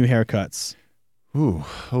giving you haircuts. Ooh,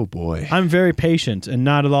 oh boy. I'm very patient and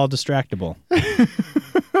not at all distractible.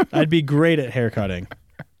 I'd be great at haircutting.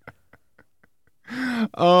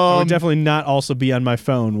 I would definitely not also be on my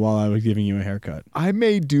phone while I was giving you a haircut. I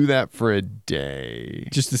may do that for a day.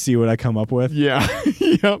 Just to see what I come up with? Yeah.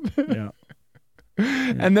 Yep. Yeah.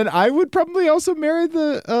 And then I would probably also marry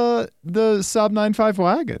the Saab 9.5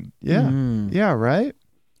 wagon. Yeah. Yeah, right?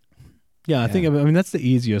 Yeah, I think that's the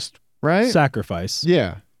easiest sacrifice.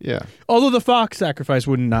 Yeah. Yeah. Although the Fox sacrifice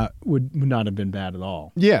would not have been bad at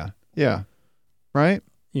all. Yeah. Yeah. Right?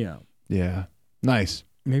 Yeah. Yeah. Nice.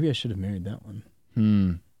 Maybe I should have married that one.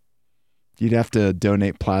 You'd have to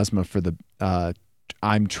donate plasma for the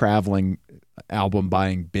I'm Traveling album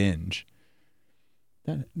buying binge.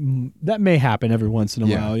 That may happen every once in a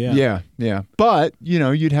while. Yeah. But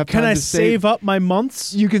you'd have Can time I to save up my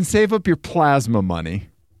months? You can save up your plasma money.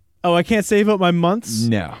 Oh, I can't save up my months?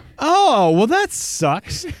 No. Oh, well, that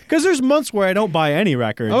sucks. Because there's months where I don't buy any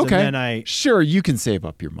records. Okay. And then Sure, you can save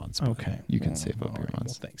up your months. Buddy. Okay. You can save up your Well,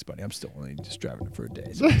 months. thanks, buddy. I'm still only just driving it for a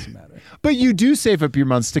day, so it doesn't matter. But you do save up your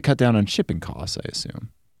months to cut down on shipping costs, I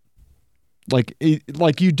assume. Like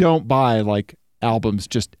you don't buy like albums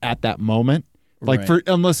just at that moment. Like Right.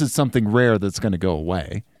 unless it's something rare that's going to go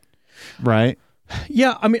away. Right?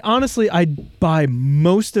 Yeah, I mean, honestly, I buy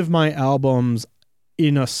most of my albums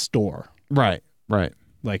in a store. Right.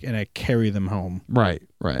 And I carry them home. Right.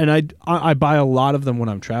 And I buy a lot of them when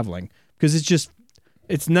I'm traveling because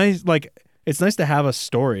it's nice. Like, it's nice to have a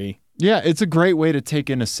story. Yeah, it's a great way to take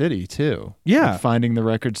in a city too. Yeah. Like finding the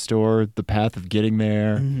record store, the path of getting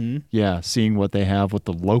there. Mm-hmm. Yeah, seeing what they have, what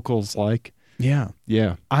the locals like. Yeah.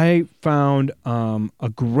 Yeah. I found a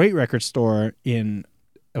great record store in,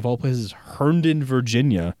 of all places, Herndon,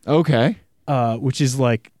 Virginia. Okay. Which is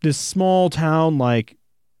like this small town, like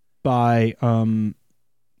by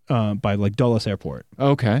like Dulles Airport.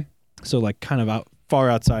 Okay. So like kind of far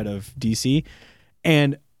outside of DC,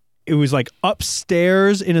 and it was like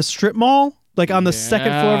upstairs in a strip mall, like on the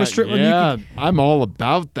second floor of a strip mall. Yeah, I'm all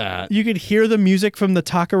about that. You could hear the music from the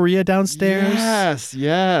taqueria downstairs.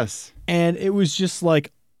 Yes. And it was just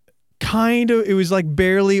like it was like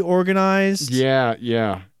barely organized. Yeah.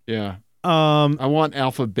 I want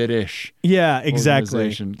alphabet-ish. Yeah, exactly.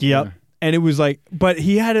 Organization. Yep. Yeah. And it was like, but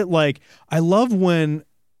he had it like, I love when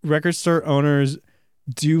record store owners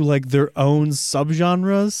do like their own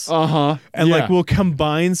subgenres. Uh-huh. And like we'll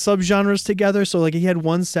combine subgenres together. So like he had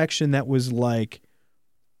one section that was like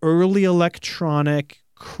early electronic,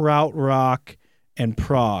 krautrock, and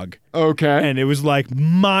prog. Okay. And it was like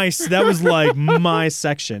my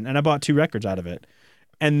section. And I bought 2 records out of it.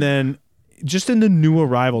 And then just in the new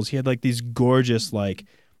arrivals, he had like these gorgeous, like,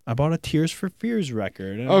 I bought a Tears for Fears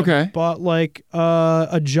record. And I bought like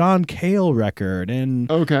a John Cale record and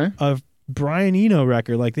a Brian Eno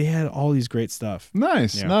record. Like they had all these great stuff.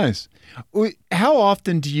 Nice. How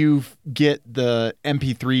often do you get the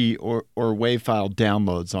MP3 or WAV file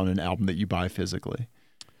downloads on an album that you buy physically?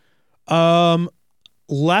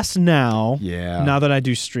 Less now. Yeah. Now that I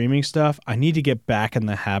do streaming stuff, I need to get back in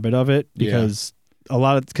the habit of it because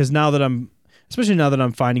especially now that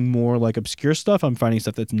I'm finding more like obscure stuff, I'm finding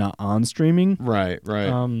stuff that's not on streaming. Right.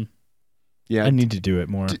 Yeah. I need to do it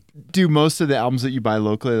more. Do most of the albums that you buy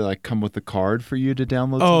locally like come with a card for you to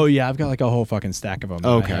download? Oh yeah, I've got like a whole fucking stack of them that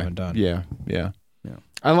I haven't done. Yeah.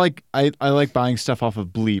 I like buying stuff off of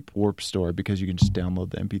Bleep Warp Store because you can just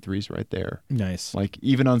download the MP3s right there. Nice. Like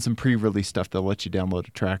even on some pre-release stuff, they'll let you download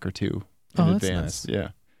a track or two in advance.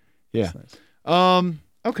 Nice. Yeah. That's nice.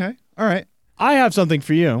 Okay. All right. I have something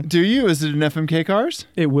for you. Do you? Is it an FMK Cars?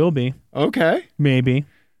 It will be. Okay. Maybe.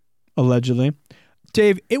 Allegedly.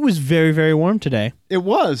 Dave, it was very, very warm today. It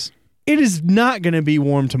was. It is not going to be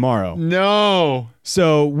warm tomorrow. No.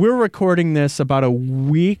 So we're recording this about a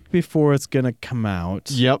week before it's going to come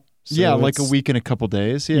out. Yep. So like a week and a couple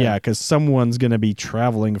days. Yeah, because someone's going to be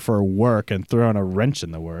traveling for work and throwing a wrench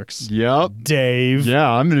in the works. Yep. Dave. Yeah,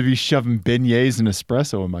 I'm going to be shoving beignets and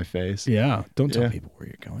espresso in my face. Yeah. Don't tell people where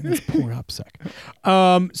you're going. It's poor upsec.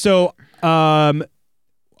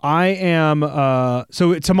 I am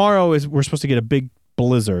so tomorrow we're supposed to get a big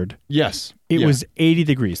blizzard. Yes. It was 80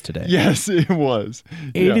 degrees today. Yes, it was.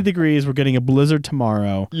 80 degrees. We're getting a blizzard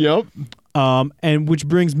tomorrow. Yep. And which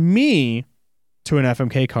brings me to an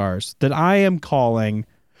FMK Cars that I am calling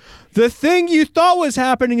the thing you thought was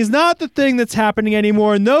happening is not the thing that's happening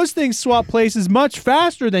anymore. And those things swap places much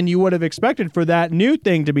faster than you would have expected for that new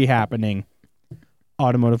thing to be happening.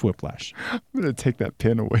 Automotive Whiplash. I'm going to take that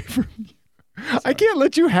pin away from you. Sorry. I can't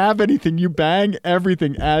let you have anything. You bang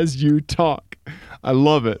everything as you talk. I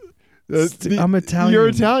love it. I'm Italian. You're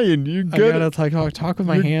Italian. I gotta talk with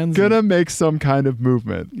my hands. You're gonna make some kind of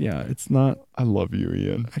movement. Yeah, it's not. I love you,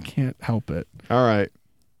 Ian. I can't help it. All right.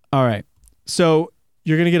 So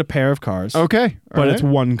you're gonna get a pair of cars. Okay. But it's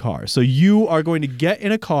one car. So you are going to get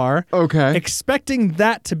in a car. Okay. Expecting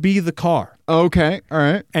that to be the car. Okay. All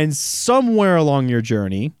right. And somewhere along your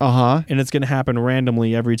journey. And it's going to happen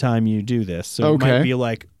randomly every time you do this. So it might be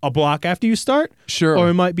like a block after you start. Sure. Or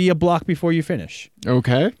it might be a block before you finish.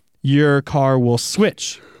 Okay. Your car will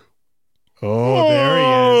switch.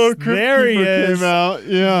 Oh, there he is. There he is. Came out.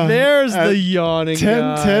 Yeah. There's the yawning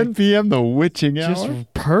 10 p.m. the witching hour.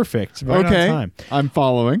 Just perfect. Right on time. I'm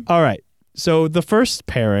following. All right. So the first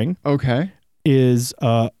pairing. Okay. Is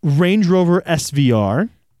Range Rover SVR.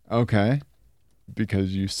 Okay.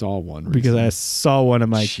 because you saw one recently. Because I saw one of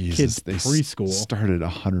my Jesus, kids' they preschool. started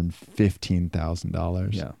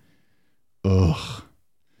 $115,000. Yeah. Ugh.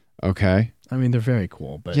 Okay. I mean, they're very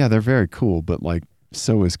cool, but Yeah, they're very cool, but like,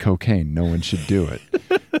 so is cocaine. No one should do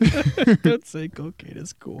it. don't say cocaine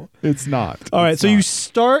is cool. It's not. All right, It's so you not.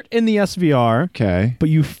 start in the SVR, Okay. but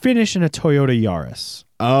you finish in a Toyota Yaris.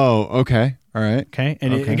 Oh, okay. All right. Okay,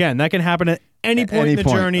 and Okay. again, that can happen at any point in the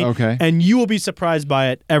journey. Okay. And you will be surprised by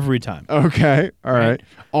it every time. Okay. All Right. right.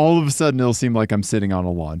 All of a sudden, it'll seem like I'm sitting on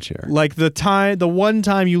a lawn chair. Like the one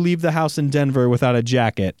time you leave the house in Denver without a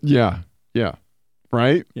jacket. Yeah. Yeah.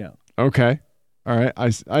 Right? Yeah. Okay. All right.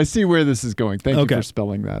 I see where this is going. Thank Okay. you for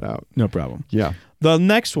spelling that out. No problem. Yeah. The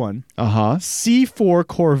next one, Uh-huh. C4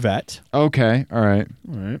 Corvette. Okay. All right.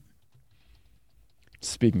 All right.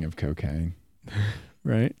 Speaking of cocaine.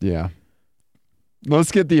 Right. Yeah.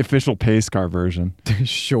 Let's get the official pace car version.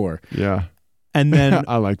 Sure. Yeah. And then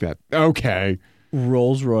I like that. Okay.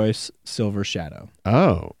 Rolls-Royce Silver Shadow.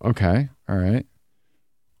 Oh, okay. All right.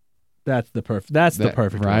 That's the perfect. That's the That-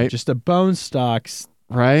 perfect one. right. Just a bone stocks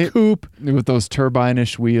Right? coupe. With those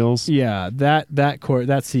turbine-ish wheels. Yeah, that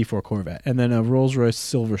C4 Corvette, and then a Rolls-Royce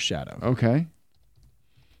Silver Shadow. Okay.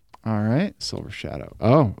 All right. Silver Shadow.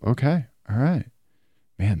 Oh, okay. All right.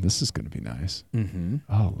 Man, this is going to be nice. Mm-hmm.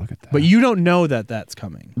 Oh, look at that. But you don't know that that's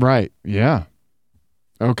coming, Right. Yeah.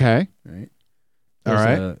 Okay. right? All There's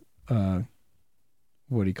right. a,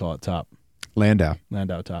 what do you call it? Top Landau.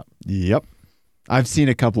 Landau top. Yep. I've seen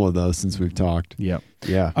a couple of those since we've talked. Yep.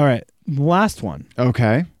 Yeah. All right. Last one.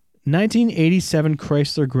 Okay. 1987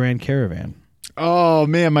 Chrysler Grand Caravan. Oh,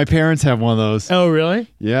 man, my parents have one of those. Oh,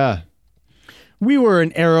 really? Yeah. We were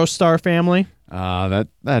an Aerostar family.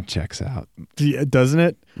 That checks out. Doesn't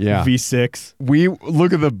it? Yeah. V6. We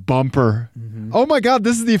look at the bumper. Oh my God,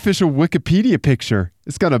 this is the official Wikipedia picture.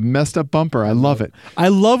 It's got a messed up bumper. I love it. I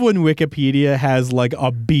love when Wikipedia has like a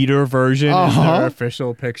beater version as their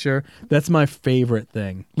official picture. That's my favorite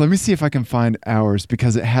thing. Let me see if I can find ours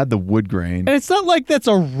because it had the wood grain. And it's not like that's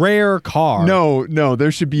a rare car. No,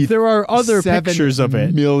 there should be There are other 7 pictures of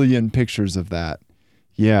it. million pictures of that.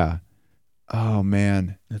 Yeah. Oh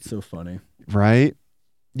man. That's so funny. Right?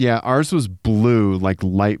 Yeah, ours was blue, like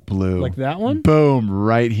light blue. Like that one? Boom,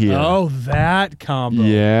 right here. Oh, that combo.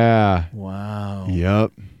 Yeah. Wow.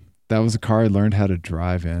 Yep. That was a car I learned how to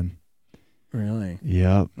drive in. Really?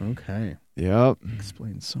 Yep. Okay. Yep.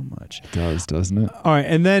 Explains so much. It does, doesn't it? All right.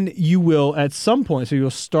 And then you will, at some point, so you'll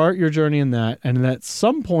start your journey in that, and at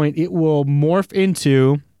some point, it will morph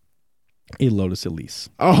into a Lotus Elise.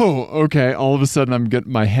 Oh, okay. All of a sudden,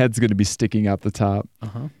 my head's going to be sticking out the top.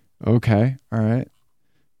 Uh-huh. Okay. All right.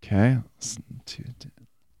 Okay.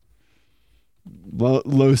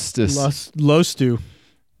 Lotus. Lotus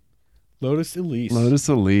Elise. Lotus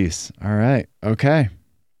Elise. All right. Okay.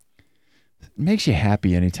 It makes you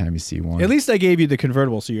happy anytime you see one. At least I gave you the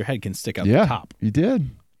convertible so your head can stick out the top. You did. You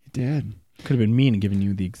did. Could have been mean and given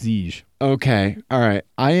you the Exige. Okay. All right.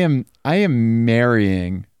 I am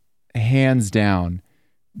marrying, hands down,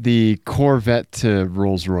 the Corvette to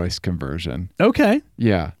Rolls-Royce conversion. Okay.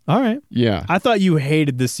 Yeah. All right. Yeah. I thought you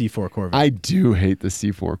hated the C4 Corvette. I do hate the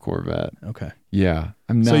C4 Corvette. Okay. Yeah.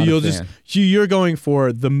 I'm not So you'll a fan. you're going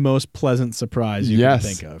for the most pleasant surprise you can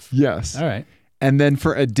think of. Yes. All right. And then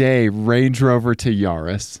for a day, Range Rover to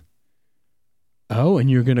Yaris. Oh, and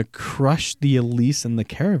you're going to crush the Elise and the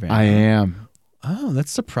Caravan. I am. Oh,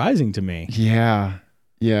 that's surprising to me. Yeah.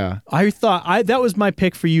 Yeah. I thought that was my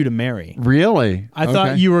pick for you to marry. Really? I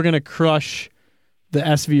thought you were going to crush the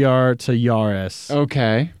SVR to Yaris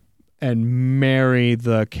Okay. and marry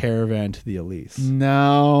the Caravan to the Elise.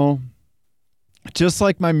 No. Just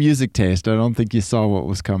like my music taste, I don't think you saw what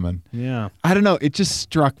was coming. Yeah. I don't know. It just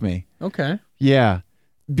struck me. Okay. Yeah.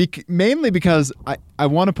 Mainly because I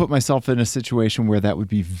want to put myself in a situation where that would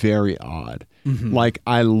be very odd. Mm-hmm. Like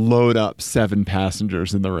I load up 7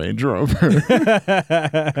 passengers in the Range Rover.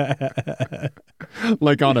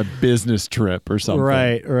 Like on a business trip or something.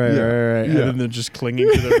 Right. Yeah. And Yeah. then they're just clinging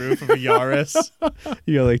to the roof of a Yaris.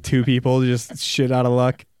 You got like 2 people just shit out of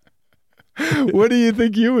luck. What do you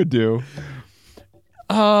think you would do?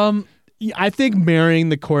 I think marrying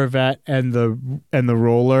the Corvette and the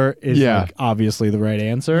Roller is like obviously the right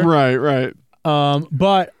answer. Right.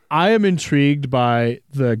 But I am intrigued by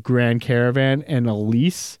the Grand Caravan and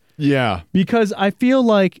Elise Yeah. because I feel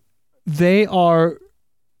like they are,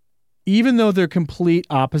 even though they're complete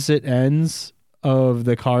opposite ends of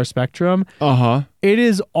the car spectrum, Uh-huh. it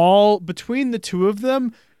is all between the two of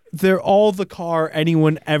them. They're all the car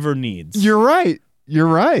anyone ever needs. You're right.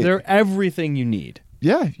 They're everything you need.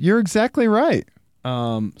 Yeah, you're exactly right.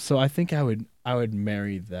 So I think I would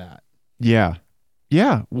marry that. Yeah.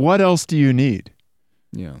 Yeah. What else do you need?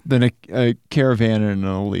 than a Caravan and an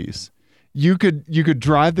Elise. You could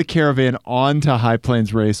drive the Caravan onto High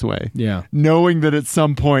Plains Raceway, knowing that at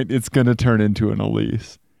some point it's going to turn into an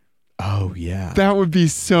Elise. Oh yeah, that would be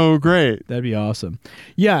so great. That'd be awesome.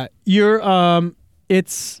 Yeah, you're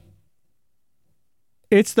it's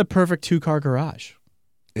the perfect 2-car garage.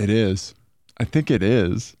 It is. I think it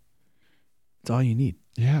is. It's all you need.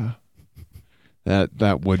 Yeah.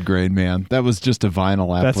 That wood grain, man. That was just a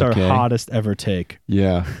vinyl applique. That's our hottest ever take.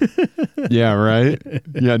 Yeah. Yeah, right?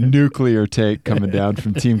 Yeah, nuclear take coming down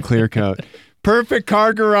from Team Clearcoat. Perfect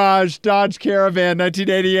car garage, Dodge Caravan,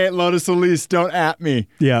 1988 Lotus Elise. Don't at me.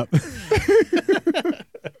 Yeah.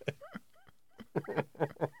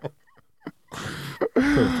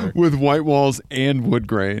 With white walls and wood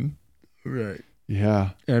grain. Right.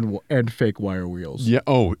 Yeah. And fake wire wheels. Yeah.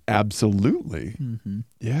 Oh, absolutely. Mm-hmm.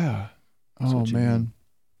 Yeah. That's oh, man.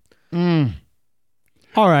 Mm.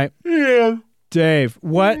 All right. Yeah. Dave,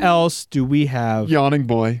 what else do we have Yawning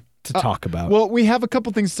boy to talk about? Well, we have a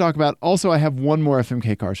couple things to talk about. Also, I have one more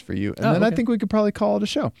FMK cars for you. And then I think we could probably call it a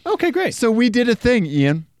show. Okay, great. So we did a thing,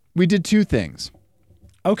 Ian. We did 2 things.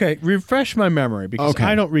 Okay, refresh my memory because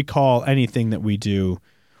I don't recall anything that we do.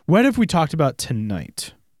 What have we talked about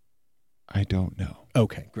tonight? I don't know.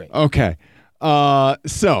 Okay, great. Okay.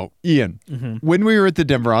 So, Ian, when we were at the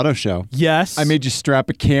Denver Auto Show, yes, I made you strap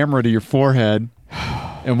a camera to your forehead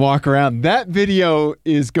and walk around. That video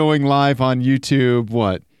is going live on YouTube.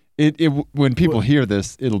 What? When people hear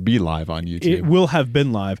this, it'll be live on YouTube. It will have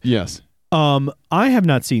been live. Yes. I have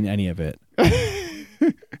not seen any of it.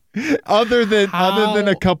 other than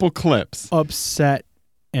a couple clips. Upset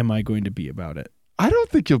am I going to be about it? I don't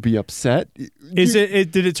think you'll be upset.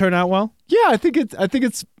 Did it turn out well? Yeah, I think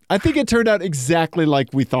it turned out exactly like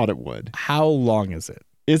we thought it would. How long is it?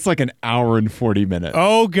 It's like an hour and 40 minutes.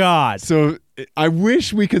 Oh God. So I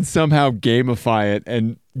wish we could somehow gamify it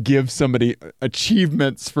and give somebody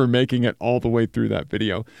achievements for making it all the way through that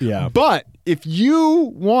video. Yeah. But if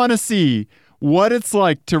you want to see what it's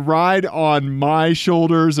like to ride on my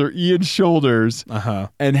shoulders or Ian's shoulders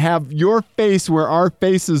and have your face where our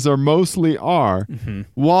faces are mostly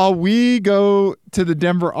while we go to the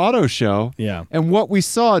Denver Auto Show and what we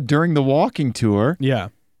saw during the walking tour,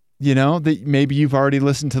 you know, that maybe you've already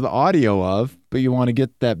listened to the audio of, but you want to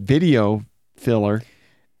get that video filler.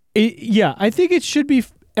 I think it should be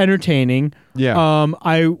entertaining. Yeah.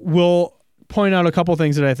 I will point out a couple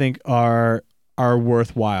things that I think are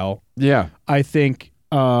worthwhile. Yeah. I think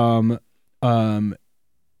our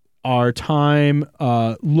time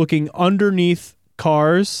looking underneath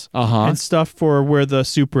cars and stuff for where the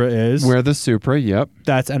Supra is. Where the Supra, yep.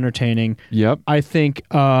 That's entertaining. Yep. I think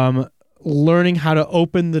learning how to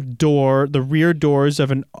open the rear doors of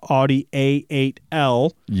an Audi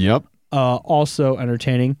A8L. Yep. Also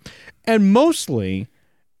entertaining. And mostly,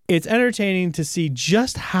 it's entertaining to see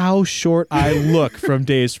just how short I look from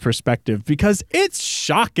Dave's perspective because it's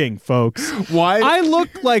shocking, folks. Why? I look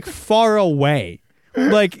like far away.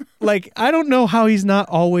 Like I don't know how he's not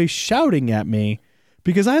always shouting at me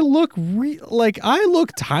because I look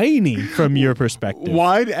tiny from your perspective.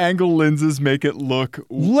 Wide angle lenses make it look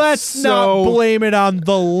Let's not blame it on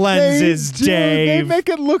the lenses, Dave. They make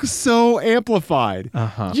it look so amplified.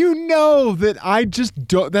 You know that I just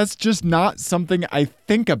don't, that's just not something I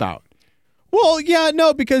think about. Well, yeah,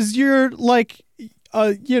 no, because you're like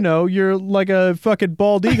you're like a fucking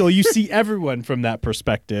bald eagle. You see everyone from that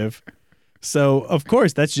perspective. So, of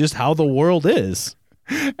course, that's just how the world is.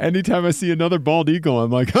 Anytime I see another bald eagle,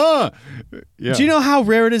 I'm like, huh. Yeah. Do you know how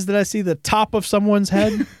rare it is that I see the top of someone's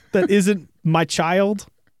head that isn't my child?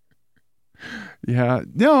 Yeah.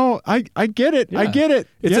 No, I get it. Yeah. I get it.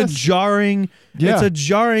 It's a jarring it's a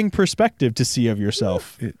jarring perspective to see of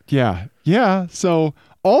yourself. Yeah. So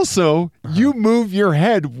also, you move your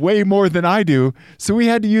head way more than I do, so we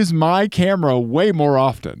had to use my camera way more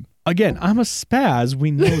often. Again, I'm a spaz.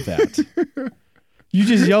 We know that. You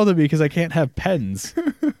just yelled at me because I can't have pens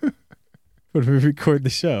when we record the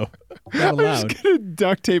show. Not allowed. I'm just gonna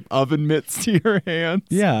duct tape oven mitts to your hands.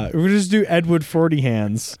 Yeah, we'll just do Edward 40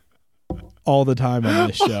 hands all the time on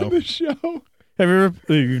this show. On the show. Have you ever?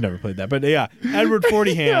 You've never played that, but yeah, Edward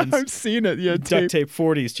 40 hands. Yeah, I've seen it. Yeah, duct tape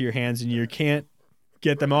 40s to your hands, and you can't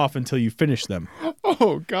get them off until you finish them.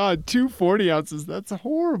 Oh God, 2 40 ounces. That's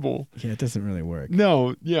horrible. Yeah, it doesn't really work.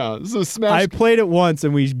 No, yeah. So Smash. I played it once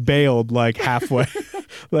and we bailed like halfway,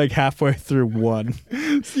 like halfway through one.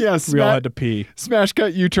 Yeah, we all had to pee. Smash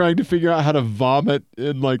cut you trying to figure out how to vomit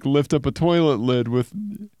and like lift up a toilet lid with.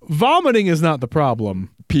 Vomiting is not the problem.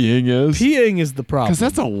 Peeing is. Peeing is the problem. Because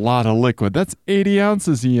that's a lot of liquid. That's 80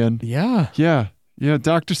 ounces, Ian. Yeah. Yeah. Yeah,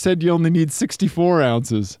 doctor said you only need 64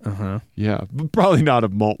 ounces. Uh-huh. Yeah, but probably not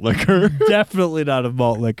of malt liquor. Definitely not of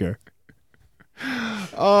malt liquor.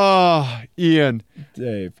 Oh, Ian.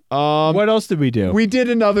 Dave. What else did we do? We did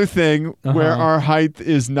another thing where our height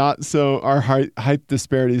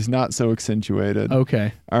disparity is not so accentuated.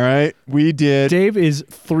 Okay. All right. We did. Dave is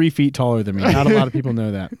 3 feet taller than me. Not a lot of people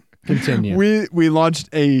know that. Continue. We launched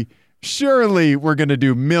surely we're going to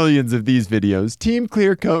do millions of these videos. Team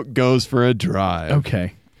Clear Coat goes for a drive.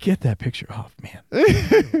 Okay. Get that picture off, man.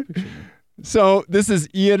 So this is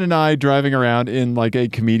Ian and I driving around in like a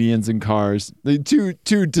comedians in cars. The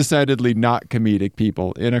two decidedly not comedic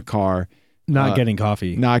people in a car. Not getting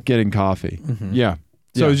coffee. Not getting coffee. Mm-hmm. Yeah.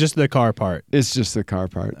 So it's just the car part. It's just the car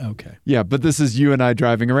part. Okay. Yeah, but this is you and I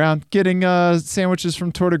driving around, getting sandwiches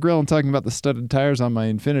from Torta Grill and talking about the studded tires on my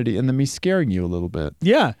Infiniti, and then me scaring you a little bit.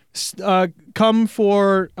 Yeah. Come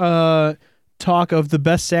for talk of the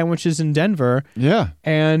best sandwiches in Denver. Yeah.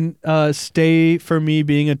 And stay for me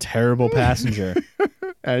being a terrible passenger.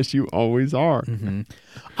 As you always are. Mm-hmm.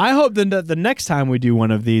 I hope that the next time we do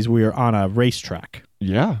one of these, we are on a racetrack.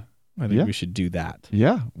 Yeah. I think we should do that.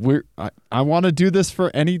 Yeah. I want to do this for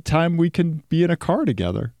any time we can be in a car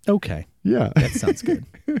together. Okay. Yeah. That sounds good.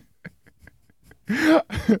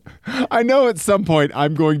 I know at some point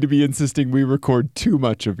I'm going to be insisting we record too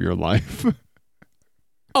much of your life.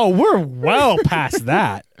 Oh, we're well past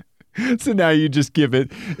that. So now you just give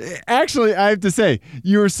it. Actually, I have to say,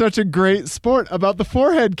 you were such a great sport about the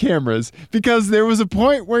forehead cameras because there was a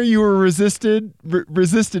point where you were resisted,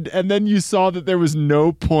 and then you saw that there was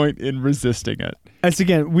no point in resisting it. As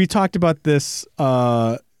again, we talked about this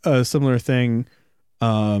a similar thing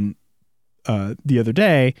the other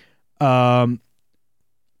day. Our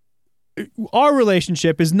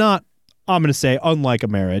relationship is not, I'm going to say, unlike a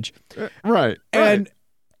marriage. Right. And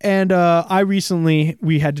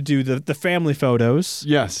we had to do the family photos.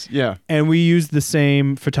 Yes, yeah. And we used the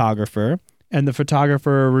same photographer. And the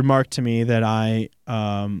photographer remarked to me that I,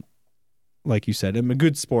 like you said, am a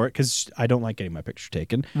good sport because I don't like getting my picture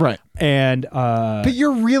taken. Right. And but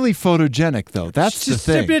you're really photogenic, though. That's the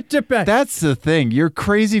thing. That's the thing. You're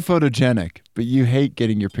crazy photogenic, but you hate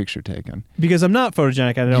getting your picture taken. Because I'm not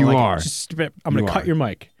photogenic. I don't you like are. it. I'm going to cut your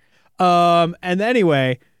mic. And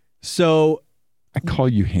anyway, so... I call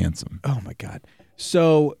you handsome. Oh my God.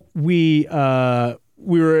 So we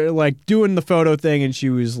were like doing the photo thing and she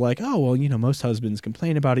was like, oh, well, most husbands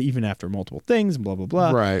complain about it even after multiple things and blah, blah,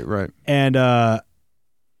 blah. Right. And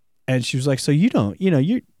she was like, so you don't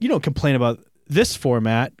complain about this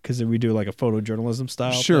format because we do like a photojournalism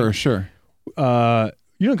style. Sure.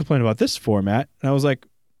 You don't complain about this format. And I was like,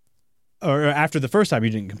 or after the first time you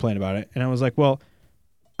didn't complain about it. And I was like, well,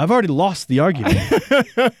 I've already lost the argument.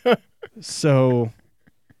 So,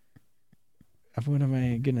 what am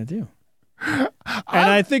I gonna do? And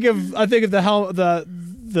I think of the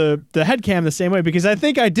head cam the same way because I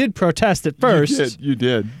think I did protest at first. You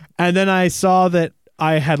did. And then I saw that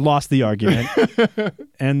I had lost the argument,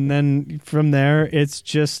 and then from there it's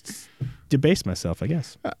just debase myself, I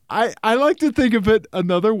guess. I like to think of it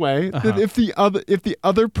another way that if the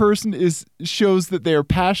other person shows that they are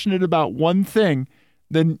passionate about one thing,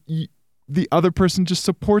 then the other person just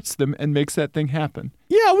supports them and makes that thing happen.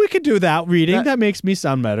 Yeah, we could do that reading. That makes me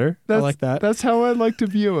sound better. I like that. That's how I like to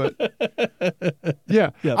view it.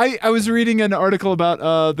 Yeah. Yep. I was reading an article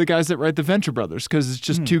about the guys that write the Venture Brothers because it's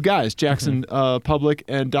just two guys, Jackson Public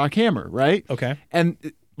and Doc Hammer, right? Okay. And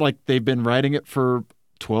like they've been writing it for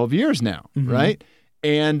 12 years now, right?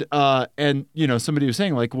 And somebody was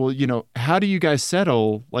saying like, well, how do you guys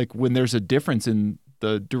settle like when there's a difference in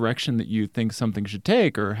the direction that you think something should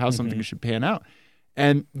take or how something should pan out?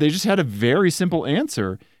 And they just had a very simple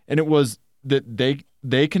answer. And it was that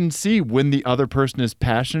they can see when the other person is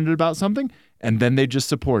passionate about something and then they just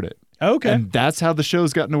support it. Okay. And that's how the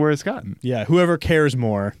show's gotten to where it's gotten. Yeah. Whoever cares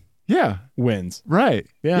more wins. Right.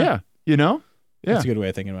 Yeah. Yeah. That's a good way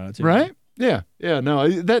of thinking about it too. Right? Yeah. Yeah. No,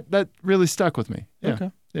 that really stuck with me. Yeah. Okay.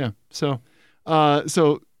 Yeah. So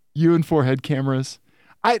you and forehead cameras,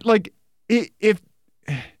 I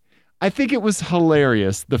think it was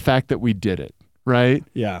hilarious, the fact that we did it, right?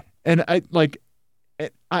 Yeah. And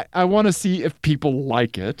I want to see if people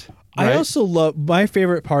like it. Right? I also love, my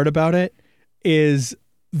favorite part about it is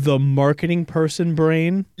the marketing person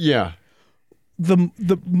brain. Yeah.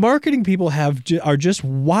 The marketing people are just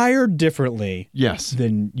wired differently. Yes.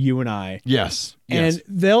 Than you and I. Yes. And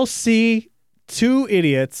they'll see two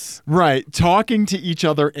idiots. Right. Talking to each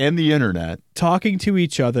other and the internet. Talking to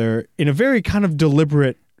each other in a very kind of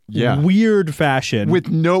deliberate, weird fashion. With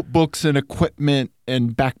notebooks and equipment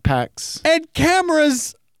and backpacks. And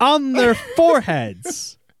cameras on their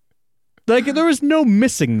foreheads. Like there was no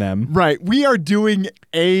missing them. Right. We are doing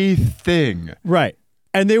a thing. Right.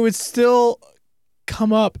 And they would still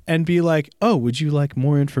come up and be like, "Oh, would you like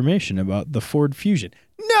more information about the Ford Fusion?"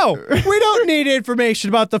 No, we don't need information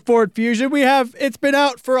about the Ford Fusion. It's been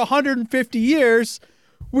out for 150 years.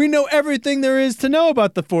 We know everything there is to know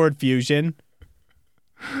about the Ford Fusion.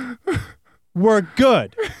 We're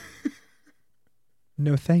good.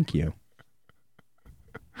 No, thank you.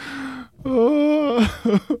 No,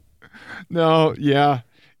 yeah.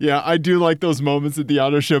 Yeah, I do like those moments at the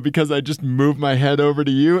auto show because I just move my head over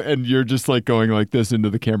to you and you're just like going like this into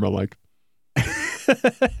the camera like.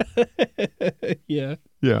 Yeah.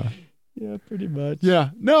 Yeah. Yeah, pretty much. Yeah.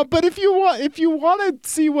 No, but if you want to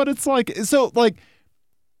see what it's like, so like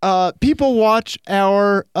people watch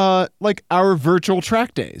our virtual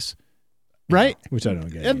track days. Right? Which I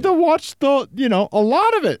don't get. And they'll watch a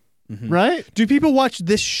lot of it. Mm-hmm. Right? Do people watch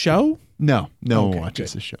this show? No one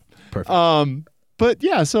watches this show. Perfect. But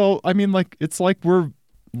yeah, so I mean, like it's like we're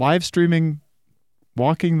live streaming,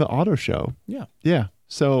 walking the auto show. Yeah, yeah.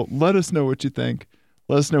 So let us know what you think.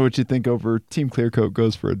 Let us know what you think over Team Clearcoat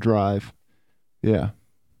Goes for a Drive. Yeah,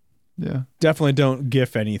 yeah. Definitely don't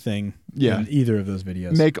GIF anything. In either of those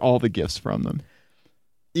videos. Make all the GIFs from them.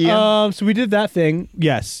 Ian? So we did that thing.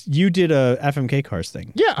 Yes, you did a FMK Cars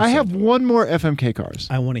thing. Yeah, I have one more FMK Cars.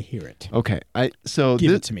 I want to hear it. Okay,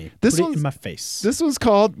 give it to me. Put it in my face. This one's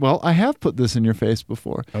called. Well, I have put this in your face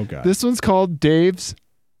before. Oh god. This one's called Dave's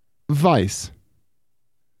Vice.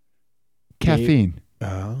 Caffeine.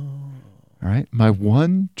 Oh. All right, my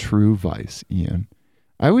one true vice, Ian.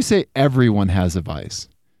 I always say everyone has a vice.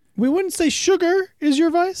 We wouldn't say sugar is your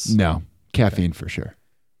vice. No, caffeine for sure.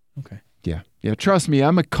 Okay. Yeah. Trust me,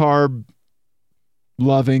 I'm a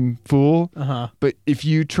carb-loving fool. But if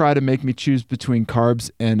you try to make me choose between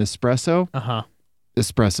carbs and espresso,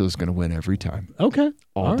 espresso is going to win every time. Okay.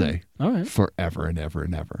 All day. All right. Forever and ever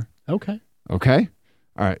and ever. Okay. Okay.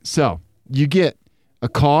 All right. So you get a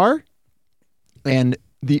car, and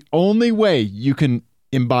the only way you can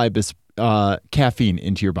imbibe caffeine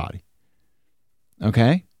into your body.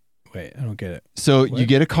 Okay. Wait, I don't get it. So you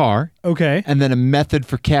get a car, okay, and then a method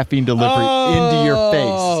for caffeine delivery into your face.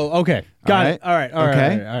 Oh, okay, got it. All right, okay. All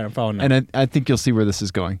right, I'm following now. And I think you'll see where this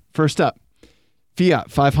is going. First up, Fiat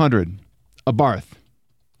 500, Abarth.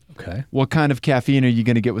 Okay. What kind of caffeine are you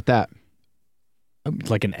going to get with that?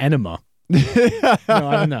 Like an enema. No,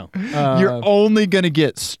 I don't know. You're only going to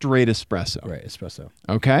get straight espresso. Right, espresso.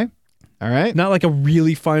 Okay. All right. Not like a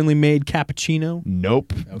really finely made cappuccino?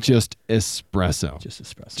 Nope. Okay. Just espresso.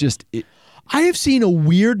 I have seen a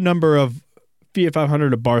weird number of Fiat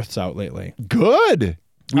 500 Abarths out lately. Good.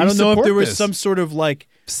 I don't know if there was some sort of like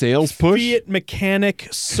sales push. Fiat mechanic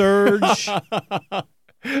surge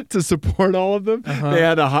to support all of them.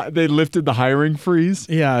 They lifted the hiring freeze.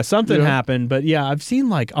 Yeah, something happened, but yeah, I've seen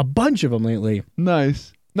like a bunch of them lately.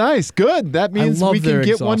 Nice. Good. That means we can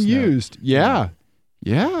get one used. Yeah.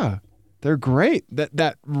 They're great.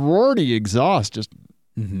 That Rorty exhaust just,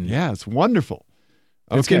 it's wonderful.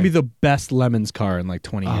 Okay. It's going to be the best Lemons car in like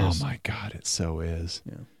 20 years. Oh my God, it so is.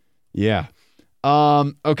 Yeah.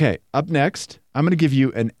 Okay, up next, I'm going to give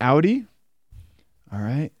you an Audi. All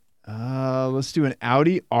right. Let's do an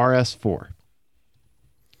Audi RS4.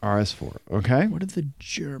 RS4, okay? What do the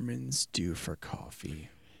Germans do for coffee?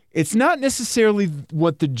 It's not necessarily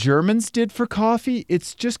what the Germans did for coffee.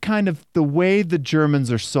 It's just kind of the way the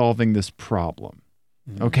Germans are solving this problem.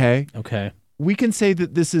 Okay? Okay. We can say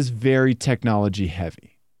that this is very technology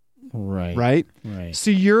heavy. Right.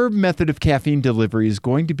 So your method of caffeine delivery is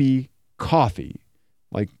going to be coffee,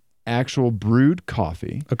 like actual brewed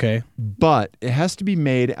coffee. Okay. But it has to be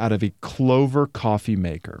made out of a Clover coffee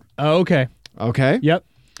maker. Oh, okay. Okay? Yep.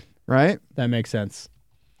 Right? That makes sense.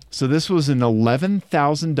 So this was an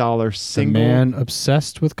 $11,000 single. The man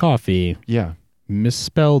obsessed with coffee. Yeah.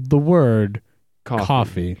 Misspelled the word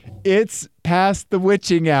coffee. It's past the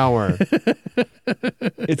witching hour.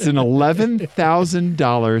 It's an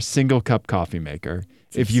 $11,000 single cup coffee maker.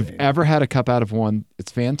 If you've ever had a cup out of one,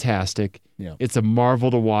 it's fantastic. Yeah. It's a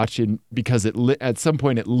marvel to watch because at some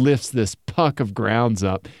point it lifts this puck of grounds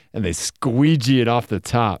up and they squeegee it off the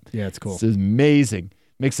top. Yeah, it's cool. It's amazing.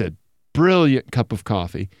 Makes a brilliant cup of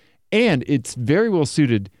coffee. And it's very well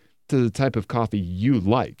suited to the type of coffee you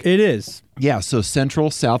like. It is. Yeah, so Central,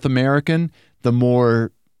 South American, the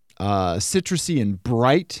more citrusy and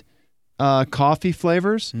bright coffee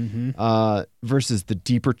flavors versus the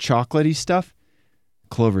deeper chocolatey stuff.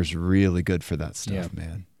 Clover's really good for that stuff,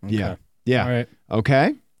 man. Okay. Yeah. All right.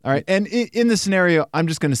 Okay. All right. And in the scenario, I'm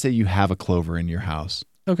just going to say you have a Clover in your house.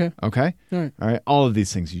 Okay. Okay? All right. All right. All of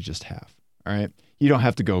these things you just have. All right. You don't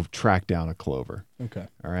have to go track down a Clover. Okay.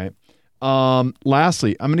 All right.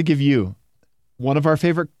 Lastly, I'm going to give you one of our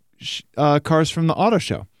favorite cars from the auto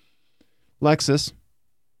show. Lexus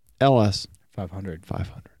LS 500.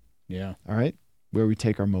 500. Yeah. All right? Where we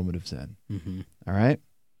take our moment of zen. Mm-hmm. All right?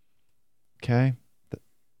 Okay?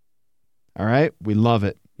 All right? We love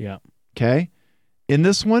it. Yeah. Okay? In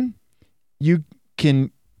this one, you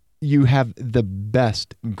have the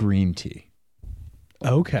best green tea.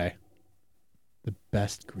 Okay. The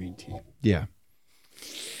best green tea. Yeah.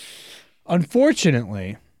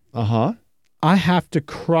 Unfortunately, Uh-huh. I have to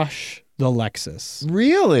crush the Lexus.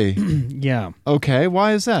 Really? Yeah. Okay,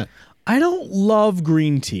 why is that? I don't love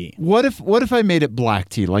green tea. What if I made it black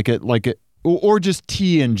tea, or just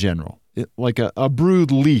tea in general? Like a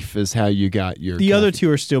brewed leaf is how you got your The coffee. other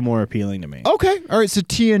two are still more appealing to me. Okay. All right, so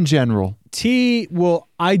tea in general. Tea, well,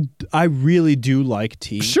 I really do like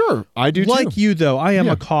tea. Sure, I do Like too. you though, I am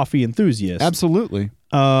Yeah. a coffee enthusiast. Absolutely.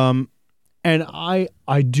 And I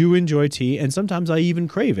do enjoy tea, and sometimes I even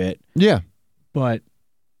crave it, Yeah. but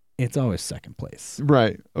it's always second place.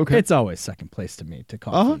 Right. Okay. It's always second place to me to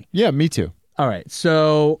coffee. Uh-huh. Yeah, me too. All right,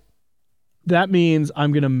 so that means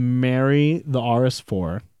I'm gonna marry the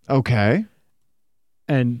RS4 Okay.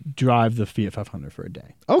 and drive the Fiat 500 for a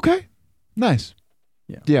day. Okay. Nice.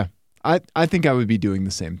 Yeah. Yeah. I think I would be doing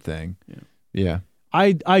the same thing. Yeah. Yeah.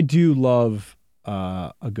 I do love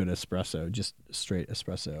a good espresso, just straight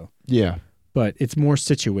espresso, Yeah. but it's more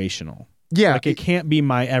situational. Yeah. Like it can't be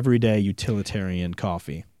my everyday utilitarian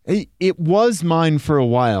coffee. It was mine for a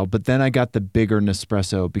while, but then I got the bigger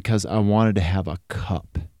Nespresso because I wanted to have a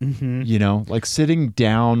cup. Mm-hmm. You know, like sitting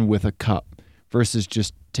down with a cup versus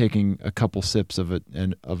just taking a couple sips of it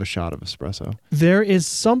and of a shot of espresso. There is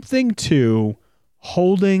something to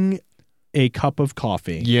holding a cup of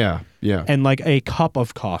coffee Yeah. Yeah. and like a cup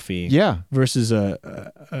of coffee Yeah. versus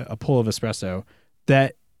a pull of espresso,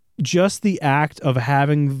 that just the act of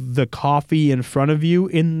having the coffee in front of you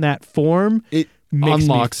in that form, It makes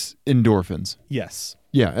unlocks endorphins. yes.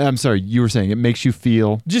 Yeah. I'm sorry. You were saying it makes you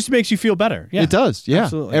feel. Just makes you feel better. Yeah. It does. Yeah.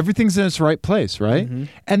 Absolutely. Everything's in its right place, right? Mhm.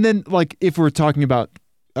 And then, like, if we're talking about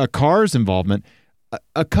a car's involvement,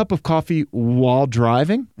 a cup of coffee while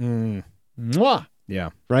driving, mwah, Yeah.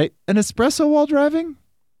 right? An espresso while driving,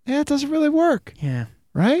 it doesn't really work, Yeah.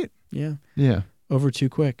 right? Yeah. Yeah. Over too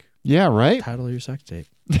quick. Yeah, right? Title of your sex tape.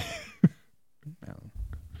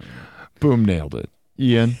 Boom, nailed it.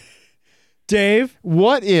 Ian, Dave.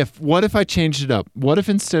 what if I changed it up? What if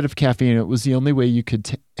instead of caffeine, it was the only way you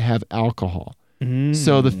could have alcohol?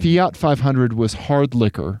 So the Fiat 500 was hard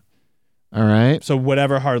liquor. All right. So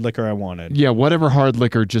whatever hard liquor I wanted. Yeah, whatever hard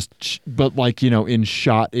liquor, but like, in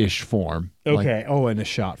shot-ish form. Okay. In a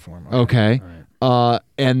shot form. Okay. All right.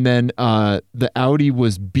 And then the Audi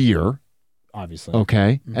was beer. Obviously.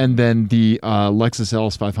 Okay. Mhm. And then the Lexus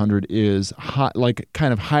LS 500 is like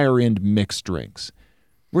kind of higher end mixed drinks.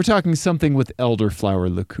 We're talking something with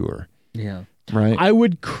elderflower liqueur, Yeah. right? I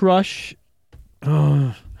would crush.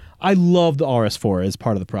 I love the RS4 as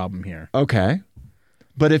part of the problem here. Okay.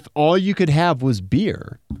 But if all you could have was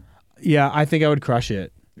beer, Yeah, I think I would crush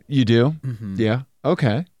it. you do? Mm-hmm. Yeah.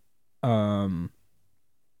 Okay. And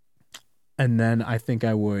then I think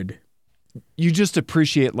I would. You just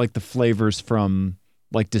appreciate like the flavors from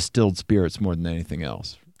like distilled spirits more than anything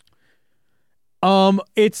else.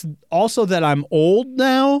 It's also that I'm old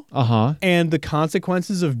now, Uh-huh. and the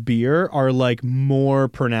consequences of beer are like more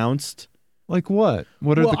pronounced. Like what?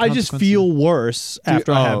 What are Well, the I just consequences? feel worse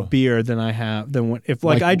after I oh. have beer than if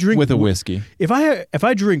I drink with a whiskey. If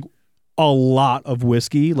I drink a lot of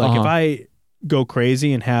whiskey, like Uh-huh. if I go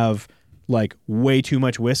crazy and have like way too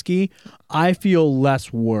much whiskey, I feel less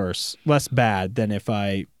bad than if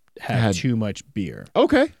I had too much beer.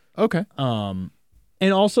 Okay. Okay. And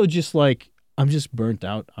also just like I'm just burnt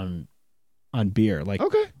out on beer. Like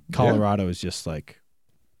Okay. Colorado is just like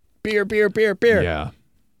beer. Yeah.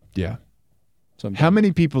 Yeah. Sometimes. How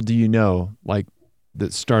many people do you know like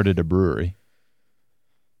that started a brewery?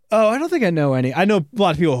 Oh, I don't think I know any. I know a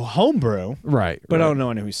lot of people who homebrew, Right. but I don't know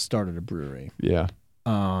anyone who started a brewery. Yeah.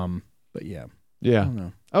 But yeah, I Yeah. don't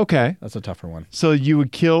know. Okay. That's a tougher one. So you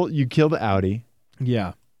kill the Audi.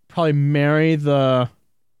 Yeah, probably marry the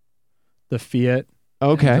Fiat.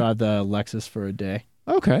 Okay. And drive the Lexus for a day.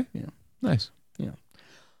 Okay. Yeah. Nice.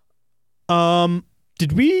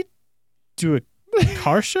 Did we do a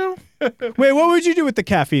car show? Wait, what would you do with the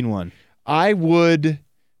caffeine one? I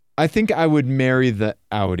think I would marry the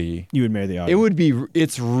Audi. You would marry the Audi.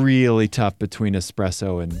 It's really tough between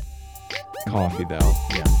espresso and coffee though.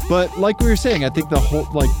 Yeah. But like we were saying, I think the whole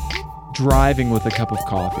like driving with a cup of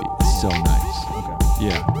coffee is so nice. Okay.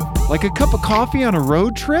 Yeah. Like a cup of coffee on a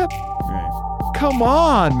road trip? Right. Come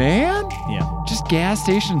on, man. Yeah. Just Just gas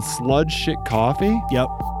station sludge shit coffee? Yep.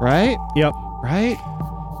 Right? Yep. Right?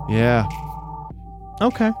 Yeah.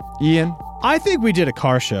 Okay. Ian, I think we did a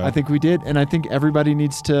car show. I think we did. And I think everybody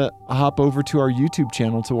needs to hop over to our YouTube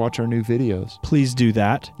channel to watch our new videos. Please do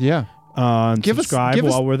that. Yeah. Subscribe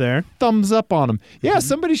while we're there. Thumbs up on them. Yeah,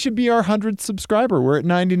 somebody should be our 100th subscriber. We're at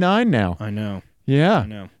 99 now. I know. Yeah. I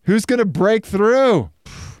know. Who's going to break through?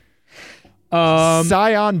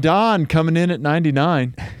 Scion Don coming in at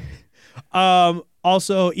 99.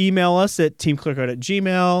 Also, email us at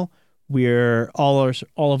teamclearcoat@gmail.com. We're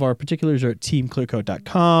all of our particulars are at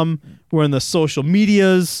teamclearcoat.com. We're in the social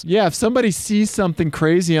medias. Yeah, if somebody sees something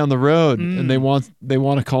crazy on the road and they want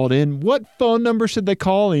to call it in, what phone number should they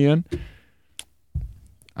call, Ian?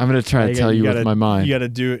 I'm going to try to tell you with my mind. You got to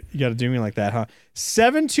do it. You got to do me like that, huh?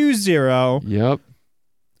 720. Yep.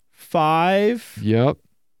 5. Yep.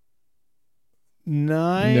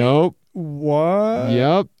 9. Nope. 1.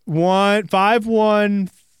 Yep. 1 5 1.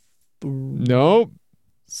 Nope.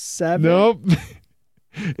 7. Nope.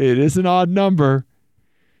 It is an odd number.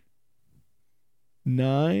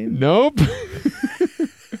 9. Nope.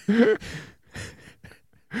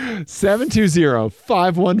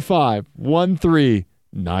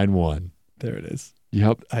 720-515-1391. There it is.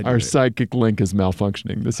 Yep. Our psychic link is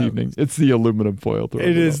malfunctioning this evening. It's the aluminum foil throw.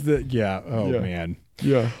 It is the man.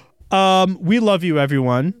 Yeah. We love you,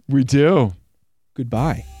 everyone. We do.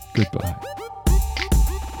 Goodbye. Goodbye.